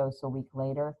second dose a week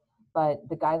later, but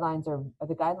the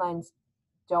guidelines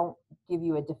don't give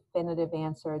you a definitive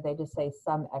answer. They just say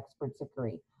some experts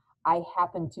agree. I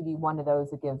happen to be one of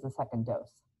those that gives a second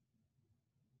dose.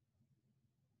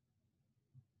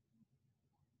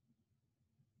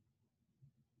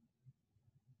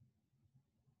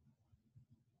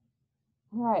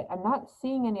 All right, I'm not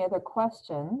seeing any other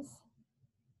questions.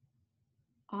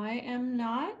 I am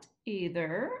not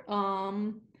either.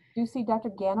 Do you see Dr.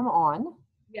 Ghanem on?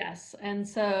 Yes, and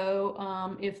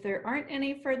so if there aren't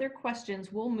any further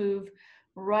questions, we'll move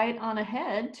right on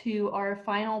ahead to our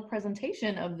final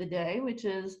presentation of the day, which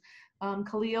is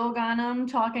Khalil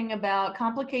Ghanem talking about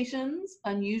complications,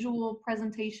 unusual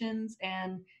presentations,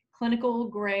 and clinical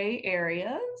gray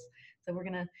areas. So we're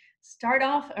going to start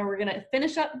off, and we're going to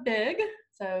finish up big.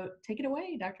 So take it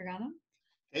away, Dr. Ghanem.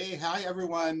 Hey, hi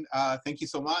everyone. Thank you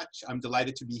so much. I'm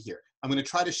delighted to be here. I'm going to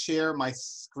try to share my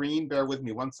screen. Bear with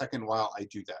me 1 second while I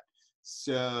do that.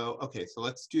 So, okay, so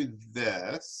let's do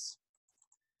this.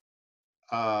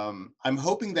 I'm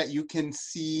hoping that you can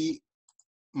see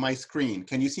my screen.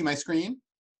 Can you see my screen?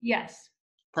 Yes.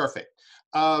 Perfect.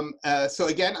 So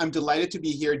again, I'm delighted to be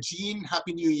here. Jeanne,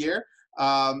 Happy New Year.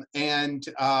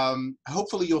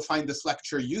 Hopefully you'll find this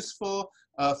lecture useful.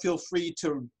 Feel free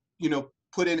to,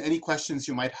 put in any questions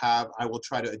you might have. I will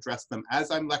try to address them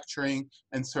as I'm lecturing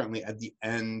and certainly at the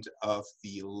end of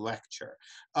the lecture.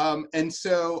 We're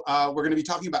going to be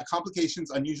talking about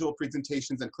complications, unusual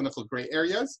presentations, and clinical gray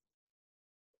areas.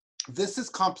 This is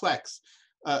complex.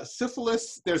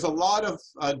 Syphilis, there's a lot of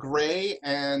gray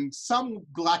and some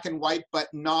black and white, but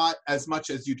not as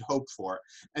much as you'd hope for.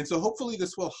 And so hopefully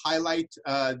this will highlight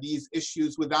these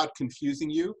issues without confusing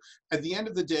you. At the end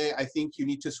of the day, I think you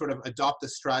need to sort of adopt a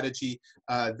strategy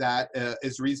that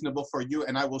is reasonable for you.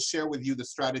 And I will share with you the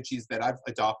strategies that I've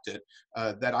adopted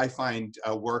that I find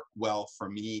work well for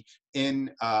me in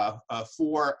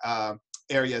 4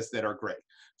 areas that are gray.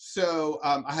 So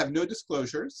I have no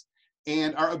disclosures.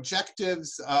 And our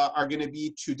objectives are going to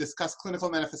be to discuss clinical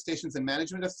manifestations and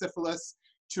management of syphilis,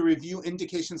 to review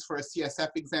indications for a CSF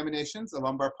examinations, a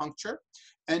lumbar puncture,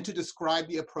 and to describe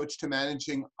the approach to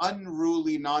managing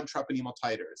unruly non-treponemal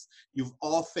titers. You've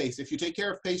all faced, if you take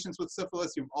care of patients with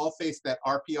syphilis, you've all faced that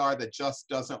RPR that just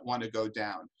doesn't want to go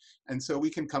down. And so we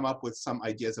can come up with some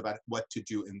ideas about what to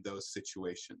do in those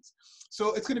situations.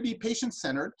 So it's going to be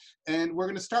patient-centered, and we're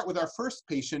going to start with our first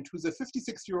patient, who's a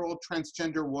 56-year-old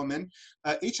transgender woman,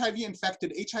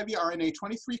 HIV-infected, HIV RNA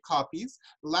 23 copies.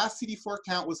 Last CD4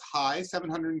 count was high,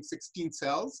 716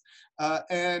 cells,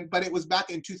 but it was back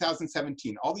in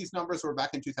 2017. All these numbers were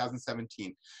back in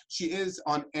 2017. She is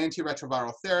on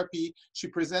antiretroviral therapy. She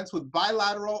presents with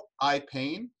bilateral eye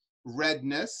pain,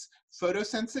 redness,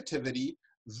 photosensitivity,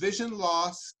 vision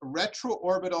loss,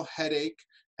 retroorbital headache,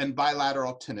 and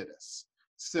bilateral tinnitus.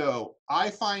 So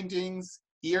eye findings,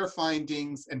 ear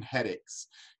findings, and headaches.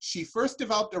 She first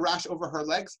developed a rash over her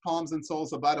legs, palms, and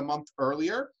soles about a month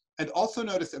earlier, and also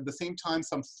noticed at the same time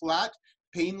some flat,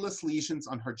 painless lesions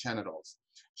on her genitals.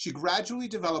 She gradually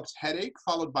developed headache,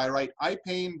 followed by right eye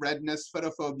pain, redness,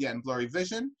 photophobia, and blurry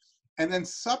vision. And then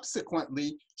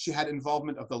subsequently, she had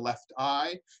involvement of the left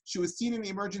eye. She was seen in the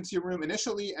emergency room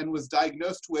initially and was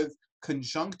diagnosed with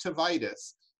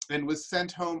conjunctivitis and was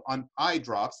sent home on eye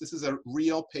drops. This is a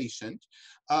real patient.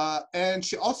 And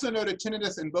she also noted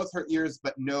tinnitus in both her ears,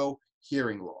 but no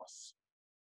hearing loss.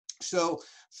 So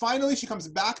finally, she comes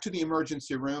back to the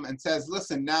emergency room and says,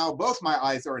 listen, now both my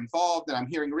eyes are involved and I'm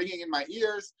hearing ringing in my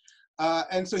ears.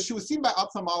 And so she was seen by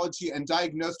ophthalmology and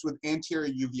diagnosed with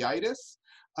anterior uveitis.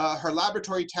 Her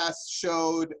laboratory tests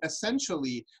showed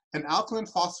essentially an alkaline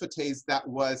phosphatase that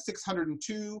was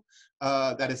 602,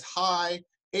 that is high.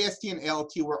 AST and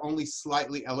ALT were only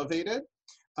slightly elevated.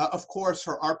 Of course,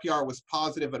 her RPR was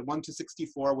positive at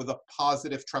 1:64 with a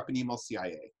positive treponemal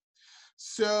CIA.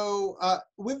 So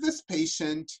with this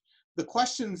patient, the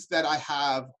questions that I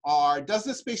have are, does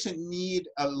this patient need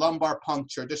a lumbar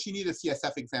puncture? Does she need a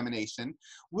CSF examination?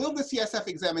 Will the CSF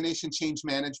examination change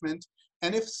management?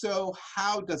 And if so,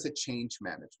 how does it change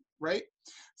management, right?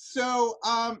 So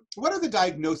what are the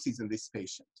diagnoses in this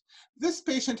patient? This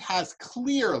patient has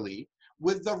clearly,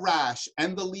 with the rash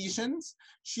and the lesions,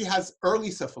 she has early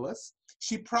syphilis.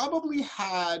 She probably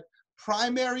had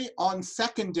primary on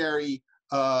secondary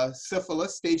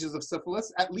syphilis, stages of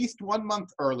syphilis, at least 1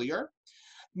 month earlier.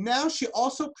 Now she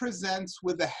also presents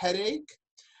with a headache,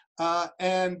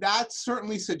 and that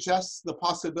certainly suggests the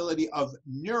possibility of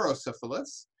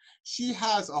neurosyphilis. She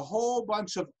has a whole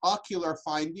bunch of ocular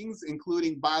findings,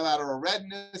 including bilateral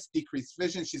redness, decreased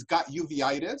vision. She's got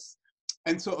uveitis.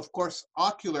 And so, of course,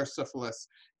 ocular syphilis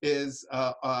is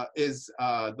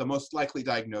the most likely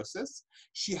diagnosis.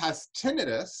 She has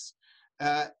tinnitus,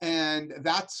 and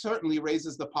that certainly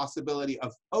raises the possibility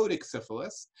of otic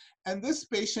syphilis. And this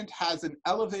patient has an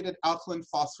elevated alkaline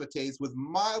phosphatase with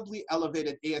mildly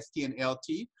elevated AST and ALT,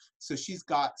 so she's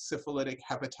got syphilitic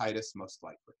hepatitis most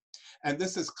likely. And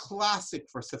this is classic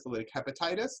for syphilitic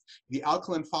hepatitis. The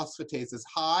alkaline phosphatase is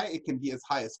high. It can be as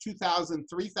high as 2,000,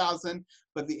 3,000,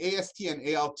 but the AST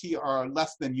and ALT are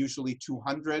less than usually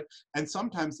 200, and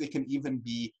sometimes they can even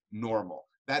be normal.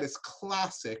 That is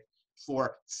classic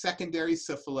for secondary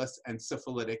syphilis and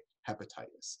syphilitic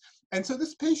hepatitis. And so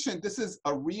this patient, this is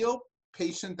a real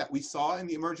patient that we saw in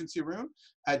the emergency room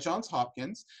at Johns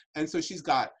Hopkins. And so she's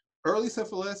got early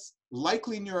syphilis,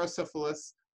 likely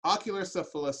neurosyphilis, ocular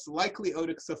syphilis, likely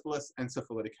otic syphilis, and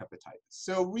syphilitic hepatitis.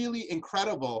 So really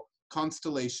incredible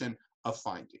constellation of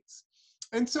findings.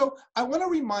 And so I want to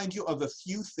remind you of a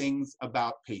few things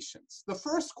about patients. The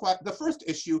first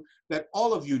issue that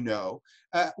all of you know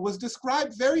was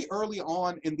described very early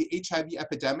on in the HIV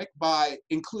epidemic by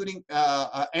including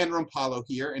Anne Rampalo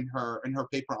here in her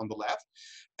paper on the left.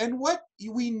 And what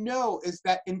we know is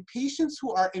that in patients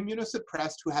who are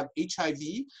immunosuppressed, who have HIV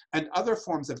and other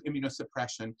forms of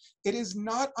immunosuppression, it is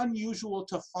not unusual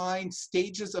to find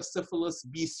stages of syphilis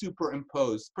be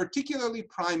superimposed, particularly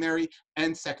primary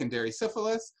and secondary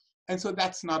syphilis. And so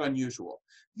that's not unusual.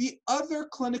 The other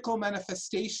clinical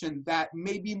manifestation that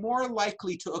may be more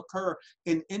likely to occur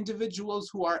in individuals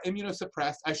who are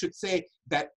immunosuppressed, I should say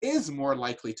that is more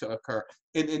likely to occur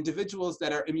in individuals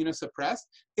that are immunosuppressed,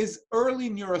 is early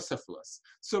neurosyphilis.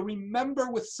 So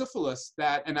remember with syphilis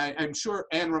that, and I'm sure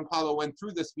Anne Rampalo went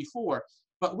through this before,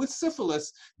 but with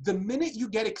syphilis, the minute you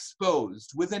get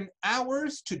exposed, within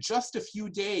hours to just a few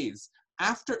days,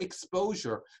 after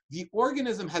exposure, the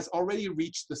organism has already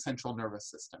reached the central nervous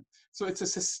system. So it's a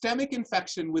systemic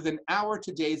infection within hour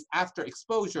to days after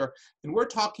exposure, and we're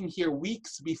talking here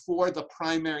weeks before the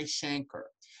primary chancre.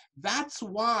 That's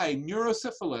why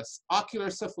neurosyphilis,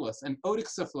 ocular syphilis, and otic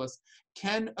syphilis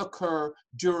can occur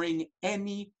during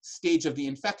any stage of the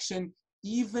infection,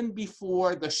 even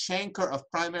before the chancre of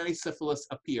primary syphilis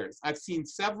appears. I've seen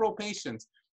several patients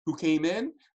who came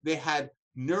in, they had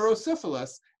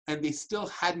neurosyphilis, and they still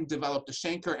hadn't developed a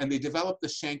chancre, and they developed the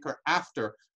chancre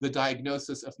after the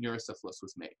diagnosis of neurosyphilis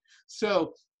was made.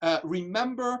 So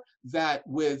remember that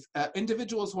with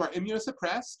individuals who are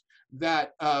immunosuppressed,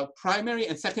 that primary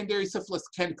and secondary syphilis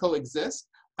can coexist.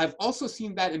 I've also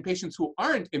seen that in patients who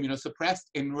aren't immunosuppressed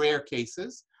in rare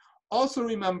cases. Also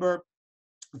remember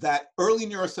that early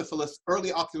neurosyphilis,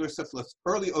 early ocular syphilis,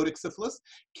 early otic syphilis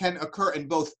can occur in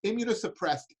both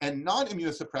immunosuppressed and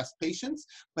non-immunosuppressed patients,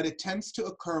 but it tends to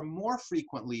occur more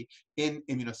frequently in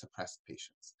immunosuppressed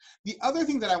patients. The other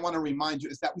thing that I want to remind you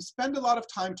is that we spend a lot of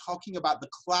time talking about the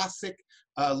classic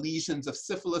lesions of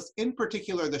syphilis, in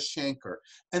particular the chancre.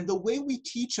 And the way we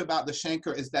teach about the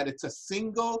chancre is that it's a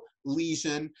single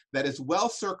lesion that is well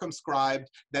circumscribed,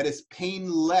 that is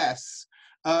painless,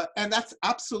 and that's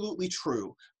absolutely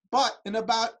true. But in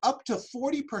about up to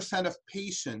 40% of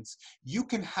patients, you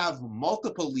can have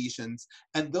multiple lesions,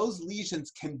 and those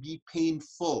lesions can be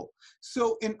painful.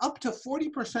 So in up to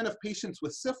 40% of patients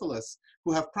with syphilis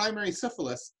who have primary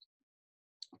syphilis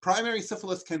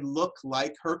can look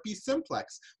like herpes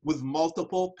simplex with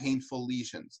multiple painful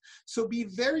lesions. So be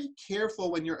very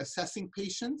careful when you're assessing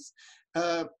patients.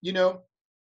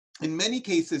 In many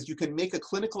cases, you can make a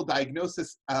clinical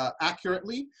diagnosis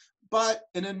accurately, but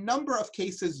in a number of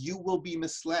cases, you will be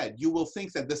misled. You will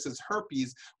think that this is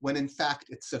herpes when in fact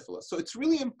it's syphilis. So it's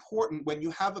really important when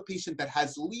you have a patient that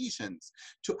has lesions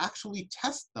to actually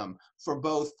test them for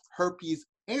both herpes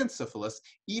and syphilis,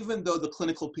 even though the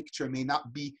clinical picture may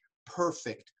not be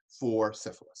perfect for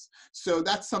syphilis. So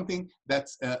that's something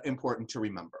that's important to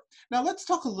remember. Now let's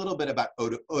talk a little bit about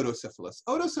otosyphilis.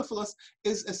 Otosyphilis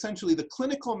is essentially the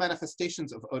clinical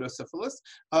manifestations of otosyphilis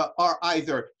are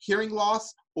either hearing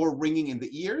loss or ringing in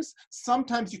the ears.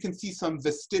 Sometimes you can see some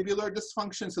vestibular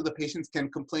dysfunction, so the patients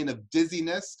can complain of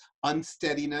dizziness,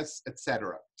 unsteadiness,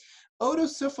 etc.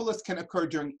 Otosyphilis can occur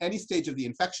during any stage of the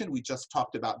infection. We just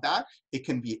talked about that. It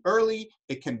can be early,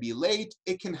 it can be late,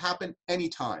 it can happen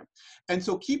anytime. And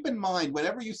so keep in mind,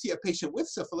 whenever you see a patient with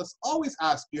syphilis, always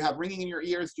ask, do you have ringing in your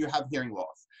ears? Do you have hearing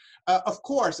loss? Of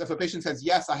course, if a patient says,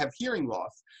 yes, I have hearing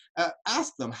loss,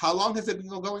 ask them, how long has it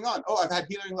been going on? Oh, I've had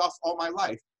hearing loss all my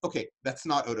life. Okay, that's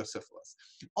not otosyphilis.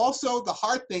 Also, the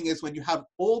hard thing is when you have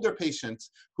older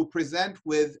patients who present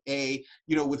with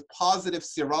with positive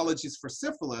serologies for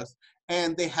syphilis,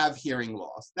 and they have hearing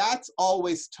loss. That's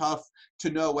always tough to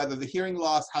know whether the hearing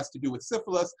loss has to do with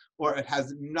syphilis or it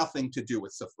has nothing to do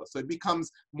with syphilis. So it becomes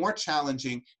more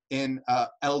challenging in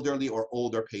elderly or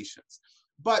older patients.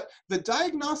 But the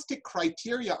diagnostic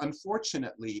criteria,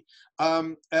 unfortunately,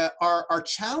 are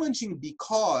challenging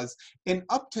because in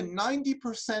up to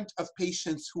 90% of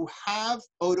patients who have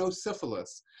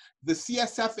otosyphilis, the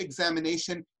CSF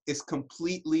examination is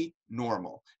completely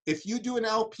normal. If you do an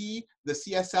LP, the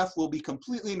CSF will be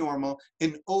completely normal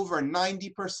in over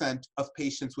 90% of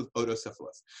patients with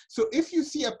otosyphilis. So if you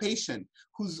see a patient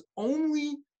whose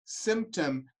only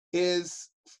symptom is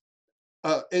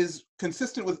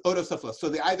consistent with otosyphilis, so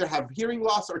they either have hearing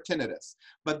loss or tinnitus,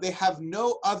 but they have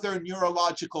no other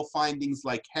neurological findings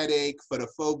like headache,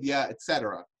 photophobia,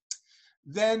 etc.,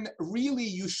 then really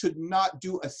you should not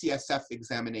do a CSF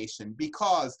examination,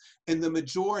 because in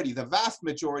the vast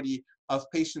majority of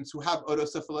patients who have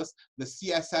otosyphilis, the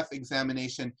CSF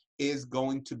examination is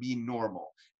going to be normal.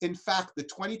 In fact, the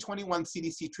 2021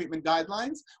 CDC treatment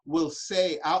guidelines will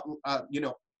say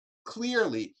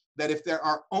clearly that if there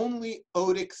are only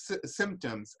otic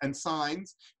symptoms and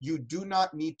signs, you do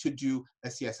not need to do a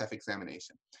CSF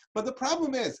examination. But the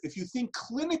problem is, if you think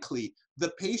clinically,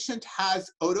 the patient has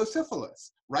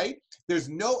otosyphilis, right? There's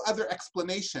no other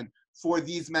explanation for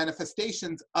these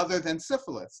manifestations other than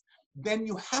syphilis. Then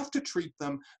you have to treat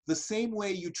them the same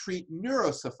way you treat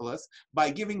neurosyphilis, by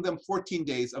giving them 14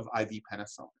 days of IV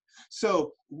penicillin.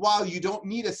 So while you don't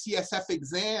need a CSF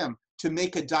exam to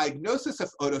make a diagnosis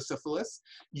of otosyphilis,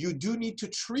 you do need to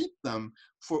treat them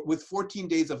with 14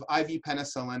 days of IV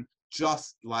penicillin,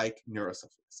 just like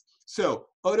neurosyphilis. So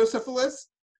otosyphilis,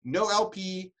 no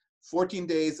LP, 14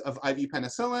 days of IV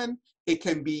penicillin. It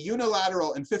can be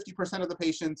unilateral in 50% of the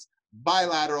patients,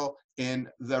 bilateral in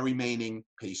the remaining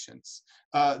patients.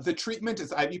 The treatment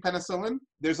is IV penicillin.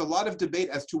 There's a lot of debate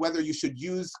as to whether you should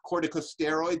use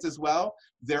corticosteroids as well.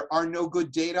 There are no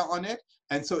good data on it,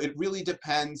 and so it really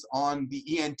depends on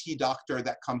the ENT doctor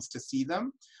that comes to see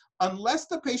them. Unless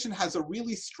the patient has a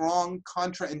really strong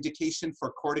contraindication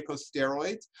for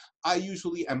corticosteroids, I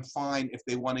usually am fine if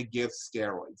they want to give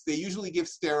steroids. They usually give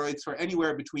steroids for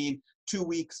anywhere between 2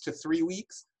 weeks to 3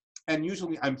 weeks. And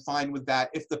usually I'm fine with that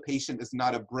if the patient is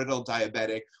not a brittle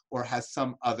diabetic or has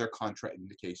some other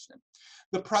contraindication.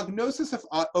 The prognosis of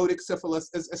otic syphilis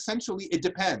is essentially, it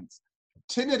depends.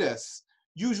 Tinnitus,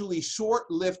 usually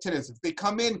short-lived tinnitus, if they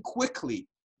come in quickly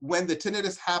when the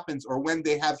tinnitus happens or when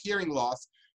they have hearing loss,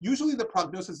 usually the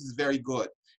prognosis is very good.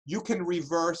 You can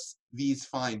reverse these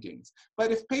findings.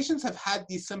 But if patients have had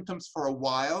these symptoms for a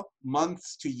while,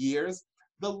 months to years,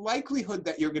 the likelihood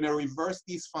that you're going to reverse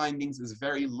these findings is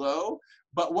very low.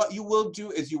 But what you will do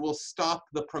is you will stop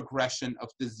the progression of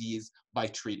disease by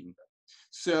treating them.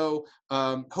 So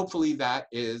hopefully that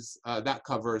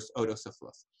covers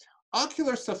otosyphilis.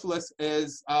 Ocular syphilis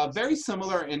is very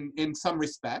similar in some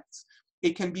respects.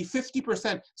 It can be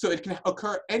 50%, so it can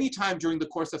occur anytime during the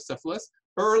course of syphilis,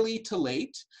 early to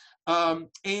late.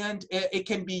 And it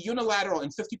can be unilateral in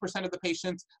 50% of the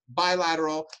patients,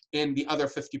 bilateral in the other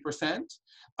 50%.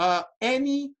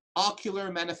 Any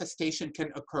ocular manifestation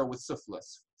can occur with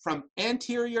syphilis, from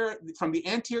the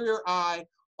anterior eye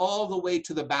all the way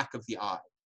to the back of the eye.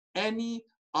 Any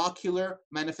ocular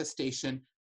manifestation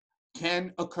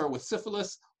can occur with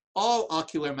syphilis. All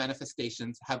ocular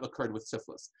manifestations have occurred with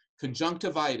syphilis.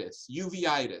 Conjunctivitis,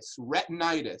 uveitis,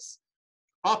 retinitis,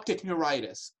 optic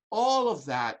neuritis, all of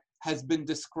that has been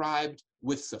described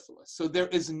with syphilis. So there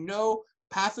is no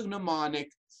pathognomonic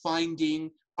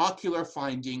finding, ocular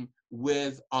finding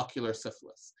with ocular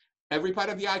syphilis. Every part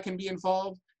of the eye can be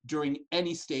involved during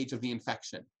any stage of the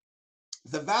infection.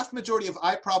 The vast majority of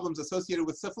eye problems associated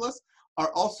with syphilis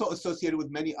are also associated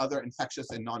with many other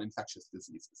infectious and non-infectious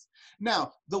diseases.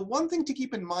 Now, the one thing to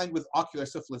keep in mind with ocular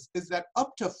syphilis is that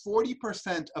up to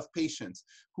 40% of patients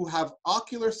who have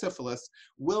ocular syphilis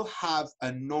will have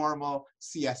a normal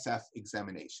CSF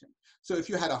examination. So if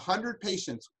you had 100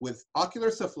 patients with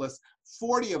ocular syphilis,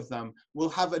 40 of them will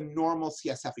have a normal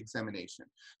CSF examination.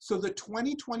 So the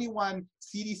 2021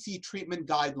 CDC treatment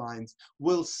guidelines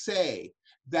will say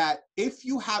that if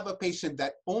you have a patient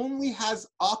that only has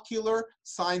ocular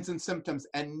signs and symptoms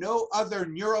and no other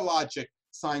neurologic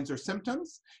signs or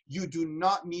symptoms, you do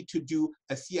not need to do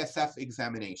a CSF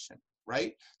examination,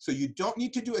 right? So you don't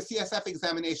need to do a CSF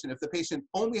examination if the patient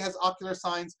only has ocular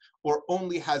signs or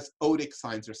only has otic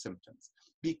signs or symptoms,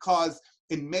 because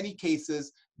in many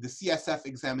cases, the CSF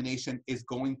examination is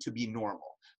going to be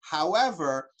normal.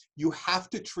 However, you have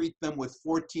to treat them with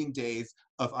 14 days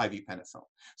of IV penicillin.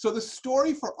 So the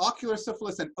story for ocular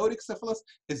syphilis and otic syphilis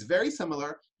is very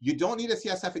similar. You don't need a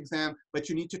CSF exam, but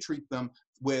you need to treat them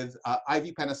with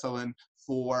IV penicillin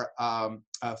for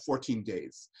 14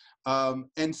 days.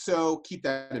 And so keep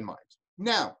that in mind.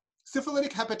 Now,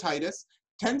 syphilitic hepatitis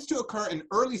tends to occur in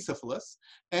early syphilis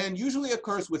and usually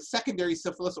occurs with secondary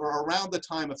syphilis or around the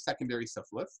time of secondary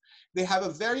syphilis. They have a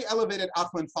very elevated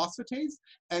alkaline phosphatase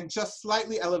and just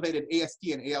slightly elevated AST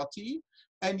and ALT.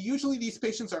 And usually these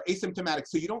patients are asymptomatic,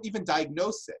 so you don't even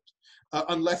diagnose it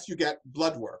unless you get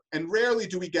blood work. And rarely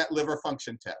do we get liver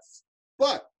function tests.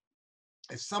 But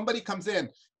if somebody comes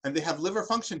in and they have liver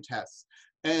function tests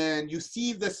and you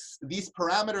see these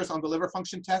parameters on the liver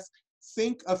function test,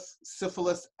 think of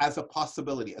syphilis as a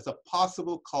possibility, as a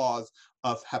possible cause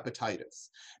of hepatitis.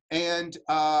 And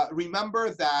remember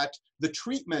that the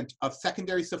treatment of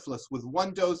secondary syphilis with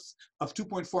one dose of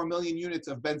 2.4 million units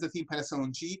of benzathine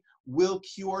penicillin G will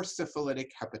cure syphilitic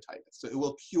hepatitis. So it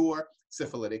will cure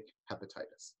syphilitic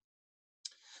hepatitis.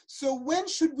 So when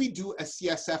should we do a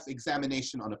CSF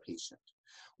examination on a patient?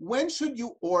 When should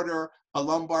you order a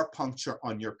lumbar puncture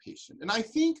on your patient? And I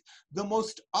think the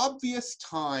most obvious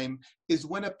time is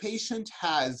when a patient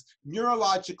has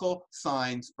neurological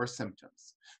signs or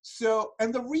symptoms. So,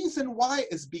 and the reason why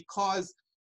is because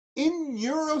in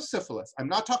neurosyphilis, I'm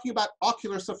not talking about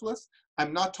ocular syphilis,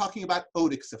 I'm not talking about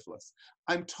otic syphilis,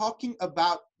 I'm talking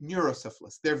about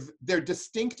neurosyphilis. They're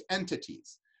distinct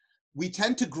entities. We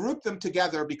tend to group them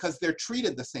together because they're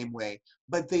treated the same way,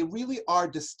 but they really are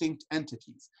distinct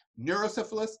entities.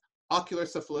 Neurosyphilis, ocular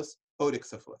syphilis, otic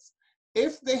syphilis.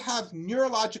 If they have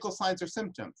neurological signs or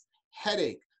symptoms,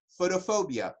 headache,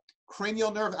 photophobia,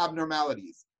 cranial nerve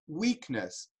abnormalities,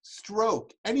 weakness,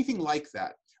 stroke, anything like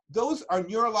that, those are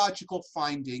neurological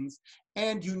findings,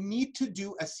 and you need to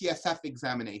do a CSF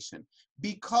examination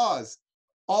because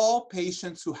all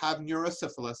patients who have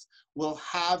neurosyphilis will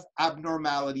have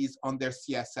abnormalities on their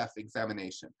CSF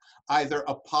examination, either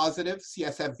a positive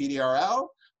CSF VDRL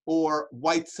or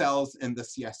white cells in the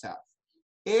CSF.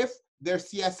 If their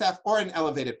CSF, or an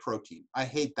elevated protein, I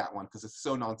hate that one because it's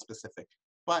so nonspecific,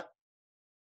 but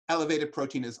elevated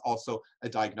protein is also a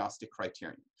diagnostic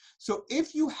criterion. So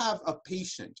if you have a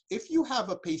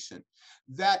patient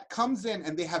that comes in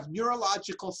and they have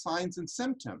neurological signs and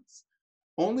symptoms,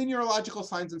 only neurological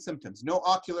signs and symptoms, no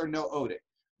ocular, no otic.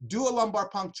 Do a lumbar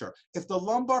puncture. If the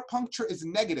lumbar puncture is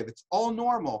negative, it's all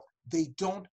normal, they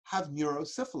don't have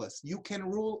neurosyphilis. You can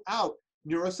rule out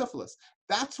neurosyphilis.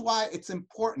 That's why it's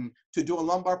important to do a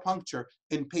lumbar puncture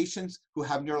in patients who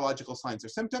have neurological signs or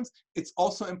symptoms. It's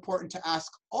also important to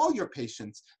ask all your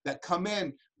patients that come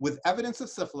in with evidence of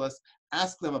syphilis,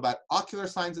 ask them about ocular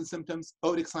signs and symptoms,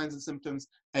 otic signs and symptoms,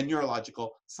 and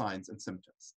neurological signs and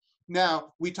symptoms.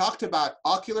 Now, we talked about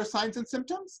ocular signs and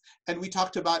symptoms, and we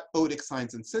talked about otic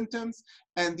signs and symptoms.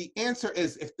 And the answer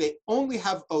is, if they only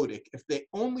have otic, if they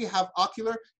only have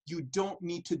ocular, you don't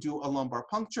need to do a lumbar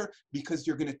puncture because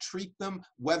you're going to treat them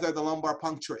whether the lumbar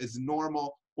puncture is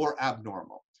normal or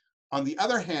abnormal. On the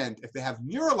other hand, if they have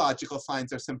neurological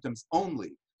signs or symptoms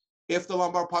only, if the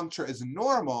lumbar puncture is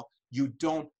normal, you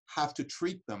don't have to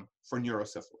treat them for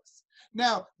neurosyphilis.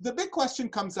 Now, the big question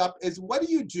comes up is, what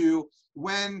do you do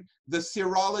when the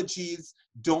serologies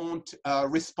don't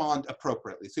respond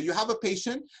appropriately? So you have a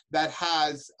patient that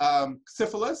has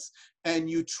syphilis and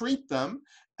you treat them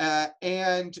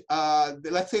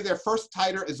let's say their first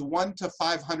titer is 1 to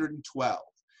 512.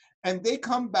 And they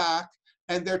come back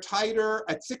and their titer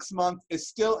at 6 months is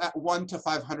still at 1 to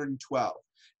 512.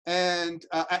 And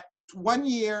at 1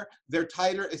 year, their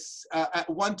titer is at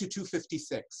 1 to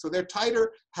 256. So their titer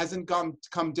hasn't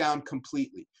come down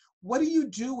completely. What do you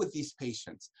do with these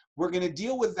patients? We're going to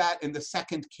deal with that in the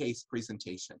second case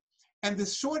presentation. And the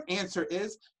short answer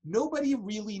is nobody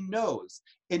really knows.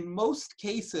 In most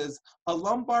cases, a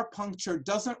lumbar puncture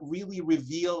doesn't really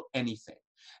reveal anything.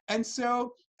 And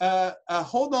so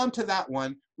hold on to that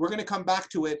one. We're going to come back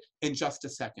to it in just a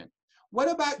second.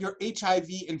 What about your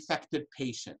HIV-infected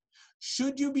patient?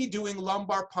 Should you be doing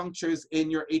lumbar punctures in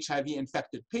your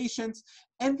HIV-infected patients?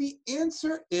 And the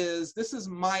answer is, this is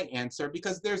my answer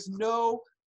because there's no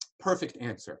perfect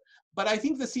answer. But I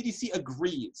think the CDC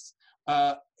agrees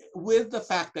with the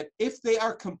fact that if they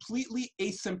are completely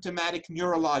asymptomatic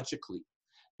neurologically,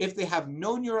 if they have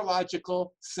no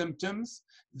neurological symptoms,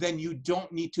 then you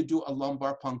don't need to do a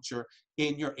lumbar puncture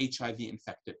in your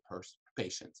HIV-infected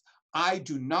patients. I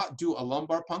do not do a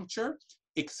lumbar puncture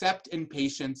except in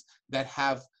patients that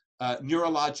have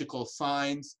neurological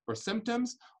signs or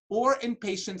symptoms, or in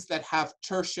patients that have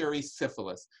tertiary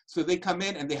syphilis. So they come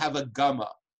in and they have a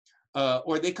gamma,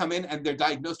 or they come in and they're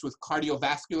diagnosed with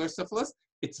cardiovascular syphilis.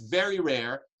 It's very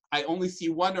rare. I only see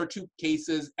 1 or 2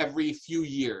 cases every few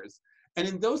years. And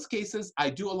in those cases, I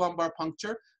do a lumbar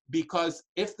puncture because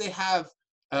if they have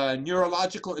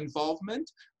neurological involvement,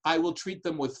 I will treat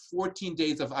them with 14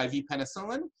 days of IV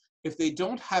penicillin. If they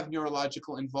don't have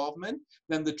neurological involvement,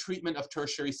 then the treatment of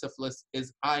tertiary syphilis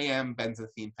is IM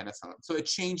benzathine penicillin. So it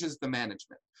changes the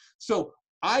management. So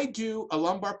I do a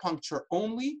lumbar puncture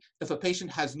only if a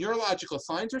patient has neurological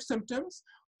signs or symptoms,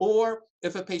 or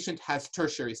if a patient has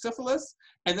tertiary syphilis,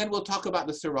 and then we'll talk about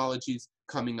the serologies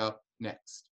coming up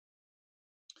next.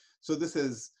 So this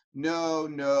is no,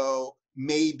 no,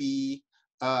 maybe,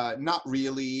 not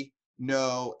really,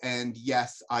 no, and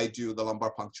yes, I do the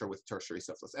lumbar puncture with tertiary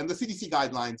syphilis. And the CDC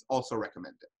guidelines also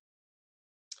recommend it.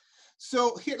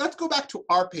 So here, let's go back to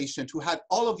our patient who had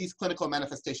all of these clinical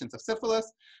manifestations of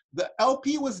syphilis. The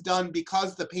LP was done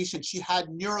because the patient, she had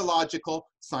neurological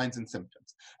signs and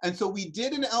symptoms. And so we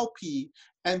did an LP,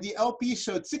 and the LP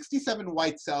showed 67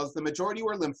 white cells, the majority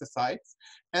were lymphocytes,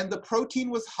 and the protein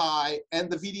was high,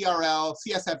 and the VDRL,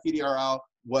 CSF VDRL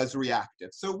was reactive.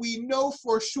 So we know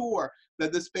for sure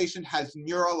that this patient has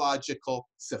neurological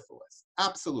syphilis.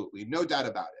 Absolutely, no doubt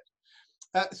about it.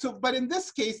 But in this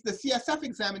case, the CSF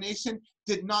examination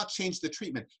did not change the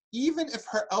treatment. Even if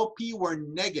her LP were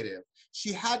negative,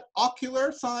 she had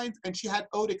ocular signs and she had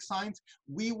otic signs,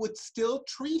 we would still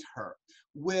treat her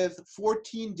with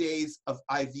 14 days of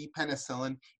IV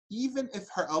penicillin, even if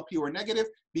her LP were negative,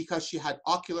 because she had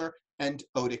ocular and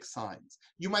otic signs.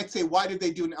 You might say, why did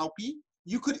they do an LP?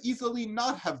 You could easily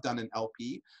not have done an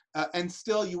LP, and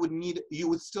still you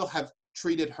would still have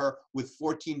treated her with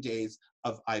 14 days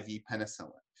of IV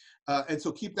penicillin. And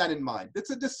so keep that in mind. It's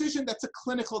a decision, that's a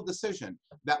clinical decision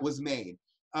that was made.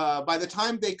 By the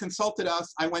time they consulted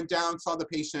us, I went down, saw the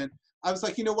patient. I was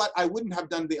like, you know what, I wouldn't have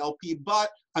done the LP,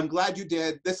 but I'm glad you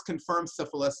did. This confirms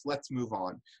syphilis, let's move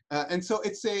on. And so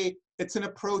it's an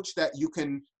approach that you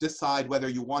can decide whether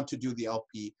you want to do the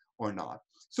LP or not.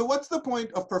 So what's the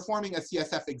point of performing a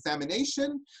CSF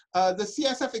examination? The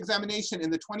CSF examination in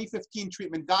the 2015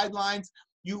 treatment guidelines,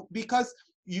 because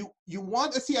you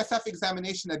want a CSF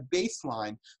examination at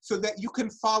baseline so that you can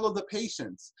follow the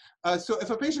patients. So if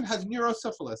a patient has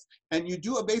neurosyphilis and you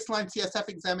do a baseline CSF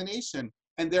examination,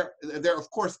 and there are, of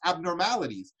course,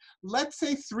 abnormalities. Let's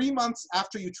say 3 months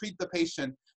after you treat the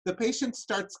patient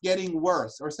starts getting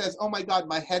worse or says, oh my God,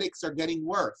 my headaches are getting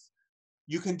worse.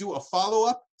 You can do a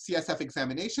follow-up CSF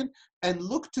examination and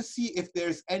look to see if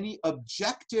there's any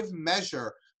objective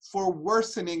measure for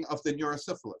worsening of the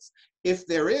neurosyphilis. If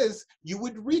there is, you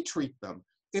would retreat them.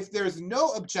 If there's no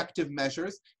objective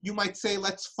measures, you might say,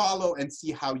 let's follow and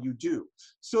see how you do.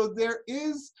 So there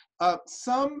is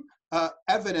some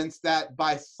evidence that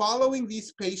by following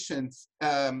these patients,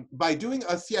 by doing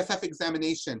a CSF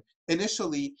examination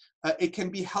initially, it can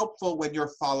be helpful when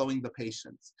you're following the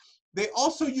patients. They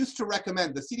also used to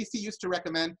recommend, the CDC used to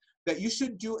recommend that you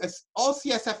should do, all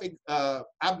CSF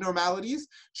abnormalities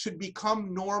should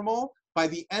become normal by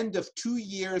the end of 2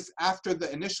 years after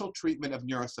the initial treatment of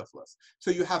neurosyphilis.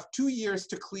 So you have 2 years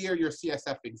to clear your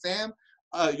CSF exam,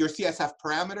 your CSF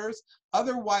parameters.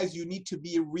 Otherwise, you need to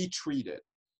be retreated.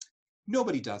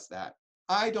 Nobody does that.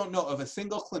 I don't know of a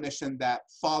single clinician that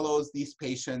follows these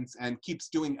patients and keeps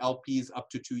doing LPs up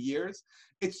to 2 years.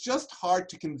 It's just hard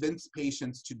to convince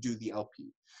patients to do the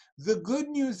LP. The good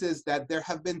news is that there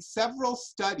have been several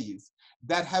studies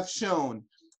that have shown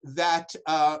that,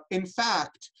 in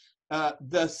fact,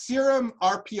 the serum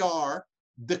RPR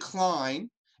decline,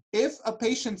 if a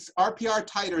patient's RPR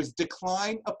titers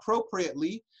decline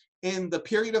appropriately in the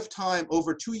period of time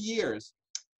over 2 years,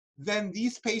 then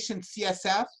these patients'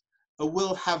 CSF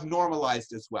will have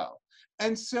normalized as well.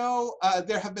 And so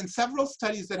there have been several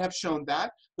studies that have shown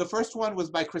that. The first one was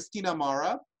by Christina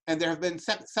Mara, and there have been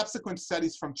subsequent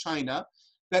studies from China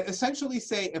that essentially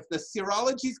say if the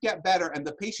serologies get better and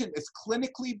the patient is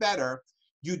clinically better,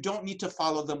 you don't need to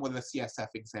follow them with a CSF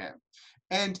exam.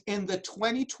 And in the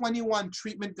 2021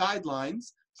 treatment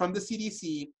guidelines from the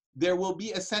CDC, there will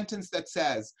be a sentence that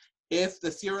says, if the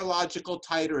serological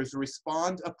titers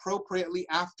respond appropriately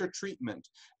after treatment,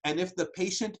 and if the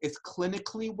patient is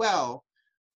clinically well,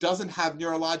 doesn't have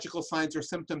neurological signs or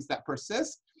symptoms that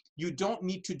persist, you don't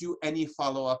need to do any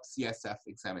follow-up CSF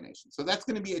examination. So that's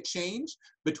going to be a change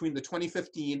between the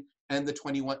 2015 and the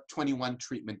 2021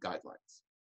 treatment guidelines.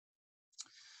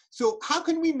 So how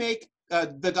can we make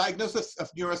the diagnosis of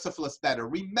neurosyphilis better?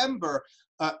 Remember,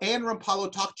 Anne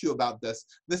Rampalo talked to you about this.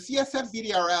 The CSF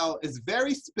VDRL is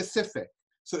very specific.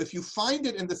 So if you find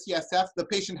it in the CSF, the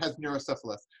patient has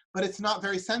neurosyphilis, but it's not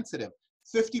very sensitive.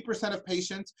 50% of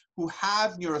patients who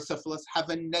have neurosyphilis have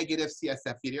a negative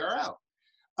CSF VDRL.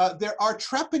 There are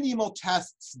treponemal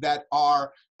tests that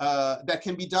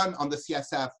can be done on the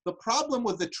CSF. The problem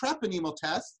with the treponemal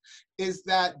tests is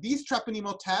that these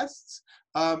treponemal tests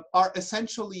are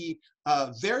essentially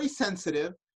very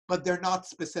sensitive, but they're not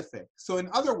specific. So in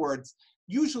other words,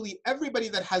 usually everybody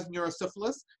that has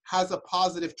neurosyphilis has a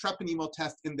positive treponemal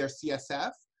test in their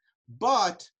CSF,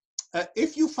 but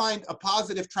if you find a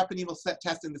positive treponemal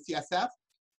test in the CSF,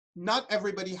 not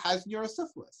everybody has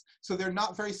neurosyphilis. So they're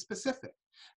not very specific.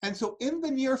 And so in the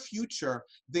near future,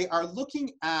 they are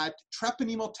looking at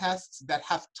treponemal tests that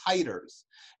have titers.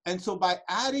 And so by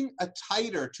adding a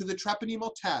titer to the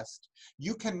treponemal test,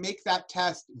 you can make that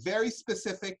test very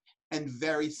specific and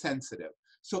very sensitive.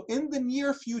 So in the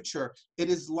near future, it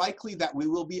is likely that we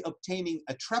will be obtaining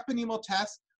a treponemal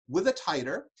test with a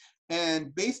titer.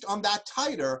 And based on that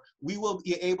titer, we will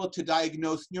be able to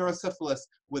diagnose neurosyphilis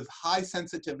with high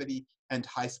sensitivity and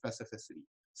high specificity.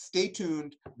 Stay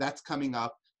tuned, that's coming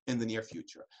up in the near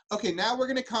future. Okay, now we're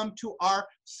gonna come to our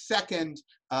second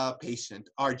patient,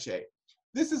 RJ.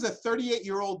 This is a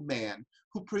 38-year-old man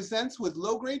who presents with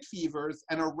low-grade fevers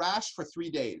and a rash for 3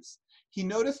 days. He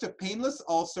noticed a painless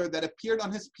ulcer that appeared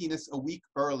on his penis a week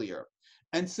earlier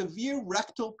and severe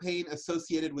rectal pain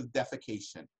associated with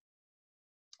defecation.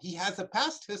 He has a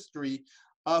past history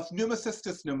of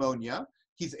pneumocystis pneumonia.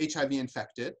 He's HIV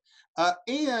infected.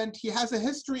 And he has a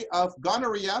history of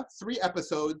gonorrhea, 3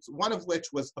 episodes, one of which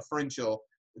was a pharyngeal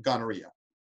gonorrhea.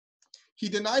 He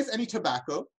denies any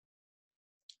tobacco,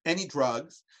 any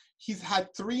drugs. He's had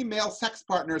 3 male sex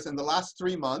partners in the last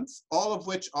 3 months, all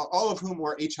of whom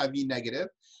were HIV negative,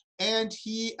 and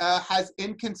he has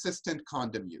inconsistent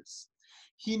condom use.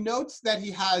 He notes that he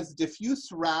has diffuse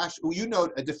rash. You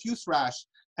note a diffuse rash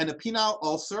and a penile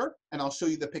ulcer, and I'll show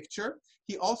you the picture.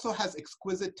 He also has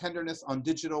exquisite tenderness on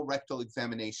digital rectal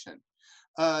examination.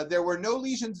 There were no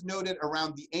lesions noted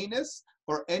around the anus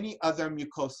or any other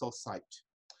mucosal site.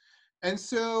 And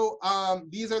so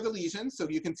these are the lesions. So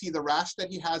you can see the rash that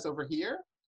he has over here,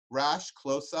 rash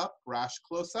close up,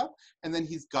 and then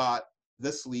he's got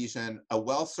this lesion, a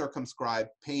well-circumscribed,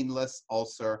 painless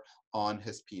ulcer on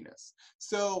his penis.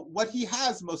 So what he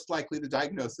has, most likely the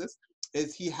diagnosis,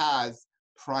 is he has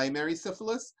primary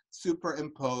syphilis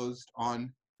superimposed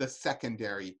on the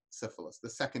secondary syphilis, the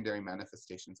secondary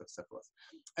manifestations of syphilis.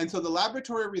 And so the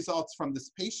laboratory results from this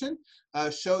patient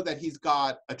show that he's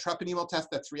got a treponemal test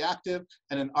that's reactive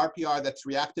and an RPR that's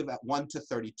reactive at 1 to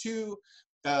 32.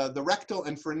 The rectal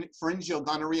and pharyngeal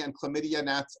gonorrhea and chlamydia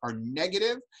gnats are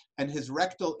negative, and his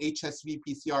rectal HSV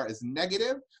PCR is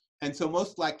negative. And so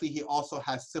most likely he also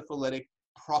has syphilitic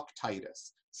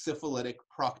proctitis, syphilitic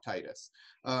proctitis.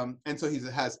 And so he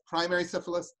has primary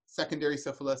syphilis, secondary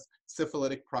syphilis,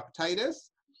 syphilitic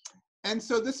proctitis. And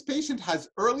so this patient has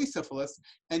early syphilis,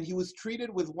 and he was treated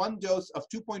with 1 dose of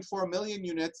 2.4 million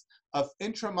units of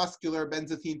intramuscular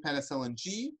benzathine penicillin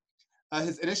G.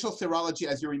 His initial serology,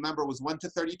 as you remember, was 1 to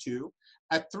 32.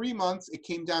 At 3 months, it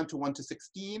came down to 1 to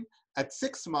 16. At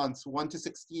 6 months, 1 to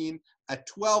 16. At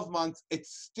 12 months,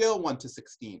 it's still 1 to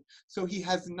 16. So he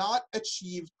has not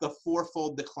achieved the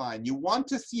 4-fold decline. You want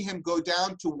to see him go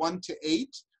down to 1 to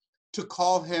 8 to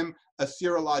call him a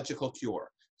serological cure.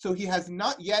 So he has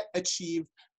not yet achieved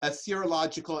a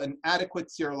serological, an adequate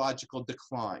serological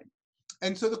decline.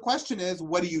 And so the question is,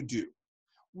 what do you do?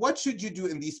 What should you do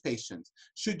in these patients?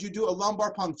 Should you do a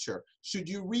lumbar puncture? Should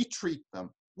you retreat them?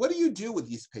 What do you do with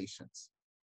these patients?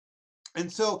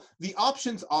 And so the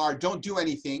options are, don't do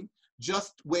anything,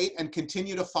 just wait and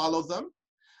continue to follow them.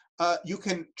 You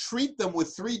can treat them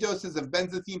with 3 doses of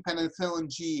benzathine penicillin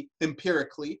G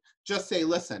empirically. Just say,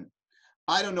 listen,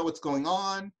 I don't know what's going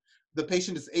on. The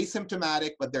patient is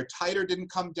asymptomatic, but their titer didn't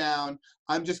come down.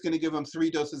 I'm just going to give them 3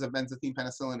 doses of benzathine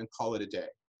penicillin and call it a day.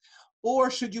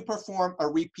 Or should you perform a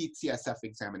repeat CSF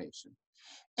examination?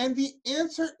 And the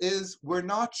answer is, we're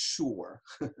not sure.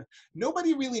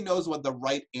 Nobody really knows what the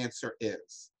right answer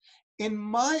is. In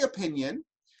my opinion,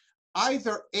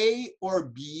 either A or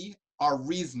B are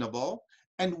reasonable.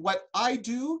 And what I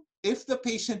do, if the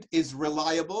patient is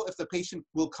reliable, if the patient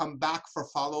will come back for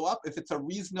follow-up, if it's a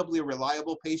reasonably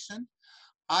reliable patient,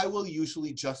 I will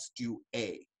usually just do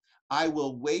A. I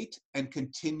will wait and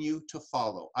continue to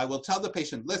follow. I will tell the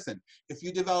patient, listen, if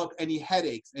you develop any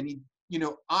headaches, any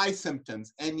eye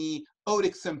symptoms, any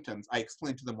otic symptoms, I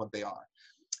explain to them what they are.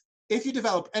 If you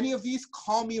develop any of these,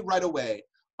 call me right away.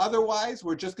 Otherwise,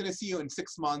 we're just going to see you in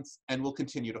 6 months and we'll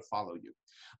continue to follow you.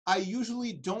 I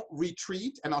usually don't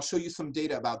retreat, and I'll show you some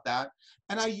data about that.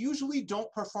 And I usually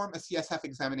don't perform a CSF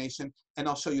examination, and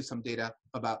I'll show you some data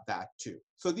about that too.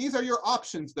 So these are your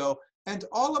options though, and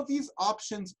all of these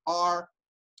options are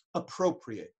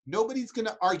appropriate. Nobody's going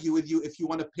to argue with you if you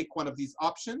want to pick one of these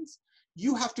options.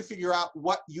 You have to figure out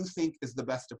what you think is the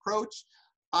best approach.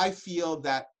 I feel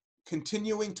that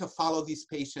continuing to follow these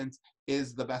patients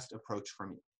is the best approach for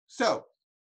me. So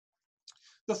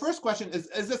the first question is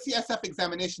a CSF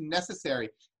examination necessary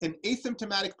in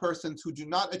asymptomatic persons who do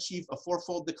not achieve a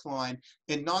 4-fold decline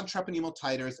in non-treponemal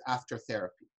titers after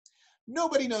therapy?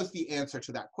 Nobody knows the answer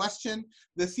to that question.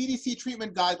 The CDC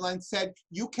treatment guidelines said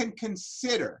you can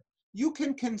consider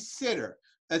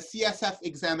a CSF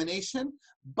examination,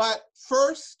 but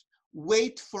first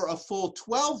wait for a full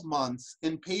 12 months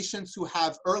in patients who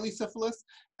have early syphilis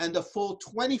and a full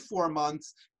 24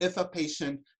 months if a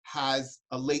patient has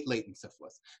a latent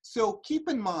syphilis. So keep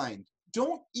in mind,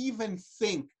 don't even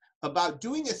think about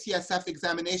doing a CSF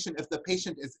examination if the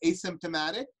patient is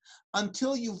asymptomatic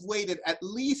until you've waited at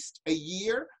least a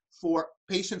year for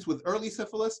patients with early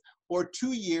syphilis or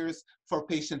 2 years for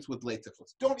patients with late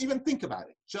syphilis. Don't even think about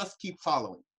it, just keep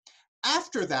following.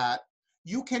 After that,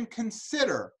 you can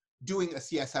consider doing a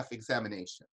CSF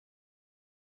examination.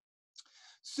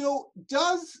 So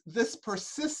does this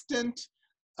persistent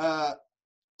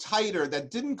titer that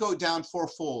didn't go down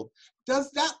 4-fold,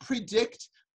 does that predict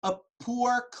a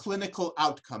poor clinical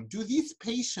outcome? Do these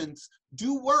patients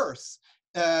do worse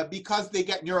because they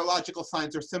get neurological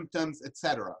signs or symptoms,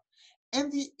 etc.?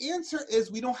 And the answer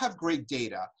is we don't have great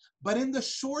data, but in the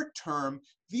short term,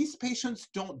 these patients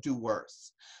don't do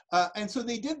worse. And so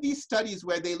they did these studies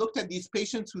where they looked at these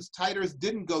patients whose titers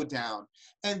didn't go down,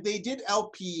 and they did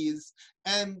LPs,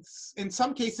 and in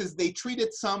some cases they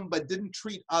treated some but didn't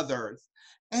treat others.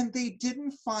 And they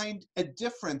didn't find a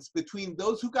difference between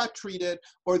those who got treated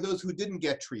or those who didn't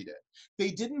get treated. They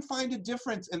didn't find a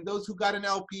difference in those who got an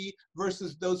LP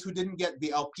versus those who didn't get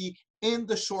the LP in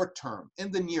the short term,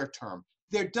 in the near term.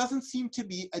 There doesn't seem to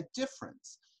be a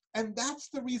difference. And that's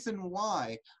the reason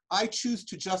why I choose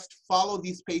to just follow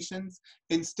these patients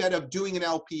instead of doing an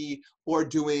LP or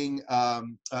doing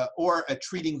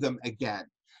treating them again.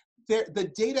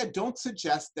 The data don't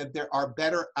suggest that there are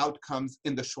better outcomes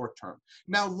in the short term.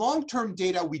 Now, long-term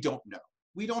data, we don't know.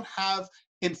 We don't have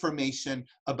information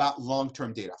about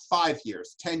long-term data. 5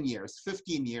 years, 10 years,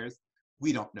 15 years,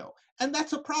 we don't know. And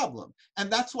that's a problem.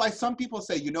 And that's why some people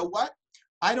say, you know what?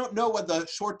 I don't know what the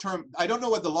I don't know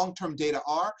what the long-term data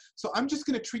are, so I'm just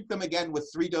going to treat them again with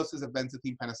 3 doses of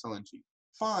benzathine penicillin G.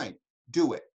 Fine,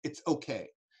 do it. It's okay.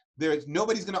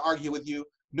 Nobody's going to argue with you.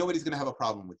 Nobody's going to have a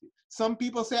problem with you. Some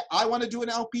people say, I want to do an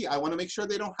LP. I want to make sure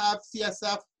they don't have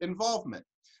CSF involvement.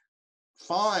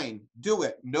 Fine, do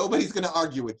it. Nobody's going to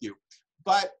argue with you.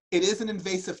 But it is an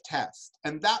invasive test.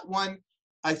 And that one,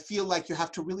 I feel like you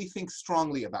have to really think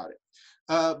strongly about it.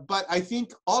 But I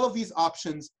think all of these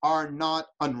options are not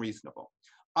unreasonable.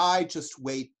 I just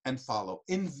wait and follow.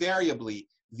 Invariably,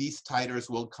 these titers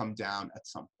will come down at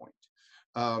some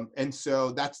point. And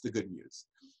so that's the good news.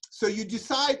 So you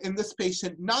decide in this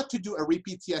patient not to do a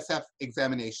repeat CSF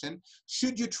examination.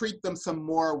 Should you treat them some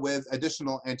more with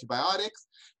additional antibiotics?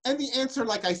 And the answer,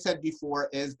 like I said before,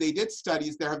 is they did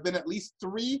studies. There have been at least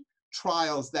 3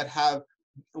 trials that have,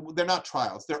 they're not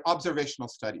trials, they're observational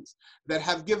studies that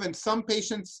have given some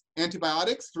patients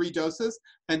antibiotics, 3 doses,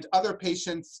 and other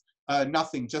patients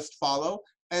nothing, just follow.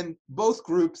 And both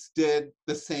groups did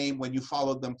the same when you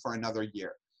followed them for another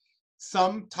year.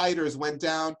 Some titers went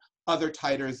down, other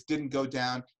titers didn't go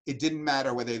down. It didn't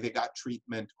matter whether they got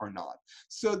treatment or not.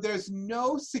 So there's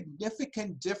no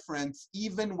significant difference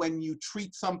even when you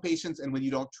treat some patients and when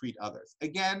you don't treat others.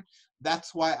 Again,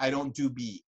 that's why I don't do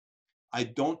B. I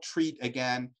don't treat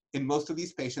again in most of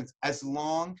these patients as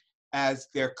long as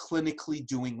they're clinically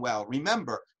doing well.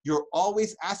 Remember, you're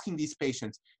always asking these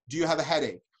patients, do you have a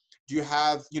headache? Do you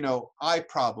have, eye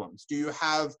problems? Do you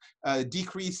have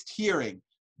decreased hearing?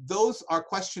 Those are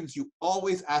questions you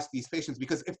always ask these patients,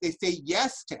 because if they say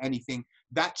yes to anything,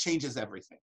 that changes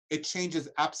everything. It changes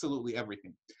absolutely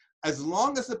everything. As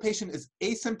long as the patient is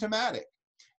asymptomatic,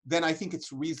 then I think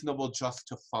it's reasonable just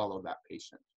to follow that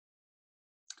patient.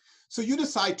 So you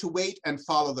decide to wait and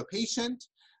follow the patient.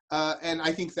 And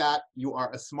I think that you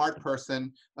are a smart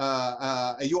person.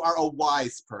 You are a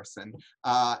wise person.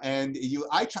 And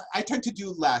I tend to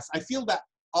do less. I feel that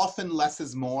often less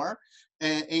is more.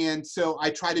 And so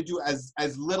I try to do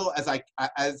as little as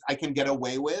I can get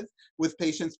away with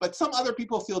patients. But some other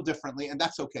people feel differently, and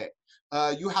that's okay.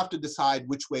 You have to decide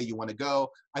which way you want to go.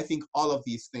 I think all of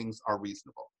these things are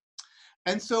reasonable.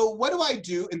 And so what do I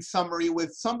do in summary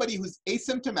with somebody who's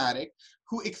asymptomatic,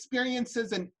 who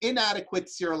experiences an inadequate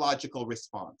serological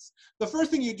response? The first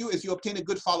thing you do is you obtain a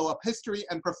good follow-up history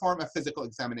and perform a physical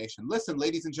examination. Listen,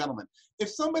 ladies and gentlemen, if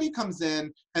somebody comes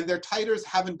in and their titers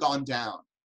haven't gone down,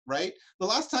 right? The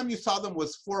last time you saw them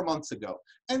was 4 months ago,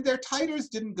 and their titers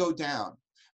didn't go down.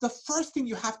 The first thing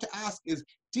you have to ask is,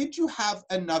 did you have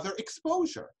another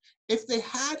exposure? If they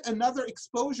had another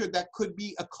exposure that could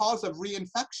be a cause of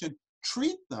reinfection,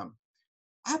 treat them.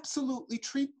 Absolutely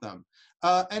treat them.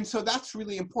 And so that's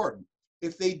really important.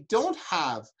 If they don't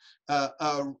have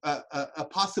a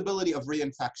possibility of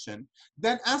reinfection,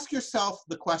 then ask yourself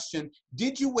the question,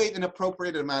 did you wait an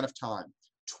appropriate amount of time?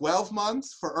 12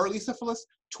 months for early syphilis,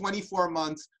 24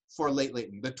 months for late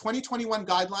latent. The 2021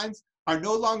 guidelines are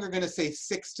no longer going to say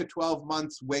 6 to 12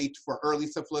 months wait for early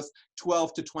syphilis,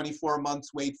 12 to 24 months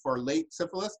wait for late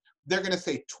syphilis. They're going to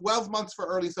say 12 months for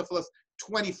early syphilis,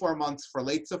 24 months for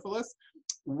late syphilis.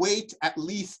 Wait at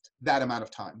least that amount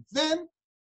of time. Then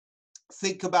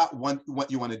think about what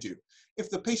you want to do. If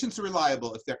the patients are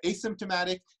reliable, if they're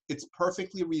asymptomatic, it's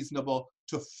perfectly reasonable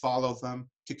to follow them,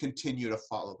 to continue to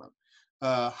follow them.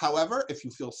 However, if you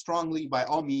feel strongly, by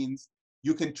all means,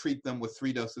 you can treat them with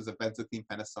 3 doses of benzathine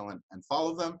penicillin and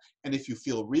follow them. And if you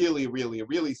feel really, really,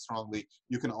 really strongly,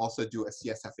 you can also do a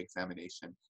CSF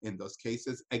examination in those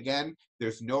cases. Again,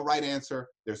 there's no right answer.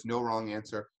 There's no wrong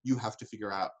answer. You have to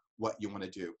figure out what you want to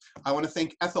do. I want to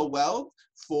thank Ethel Weld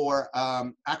for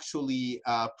actually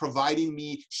providing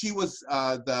me. She was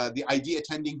the ID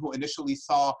attending who initially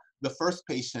saw the first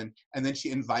patient, and then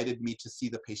she invited me to see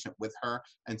the patient with her.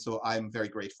 And so I'm very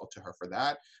grateful to her for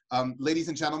that. Ladies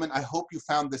and gentlemen, I hope you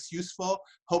found this useful.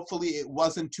 Hopefully it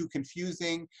wasn't too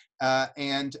confusing.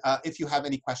 And if you have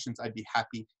any questions, I'd be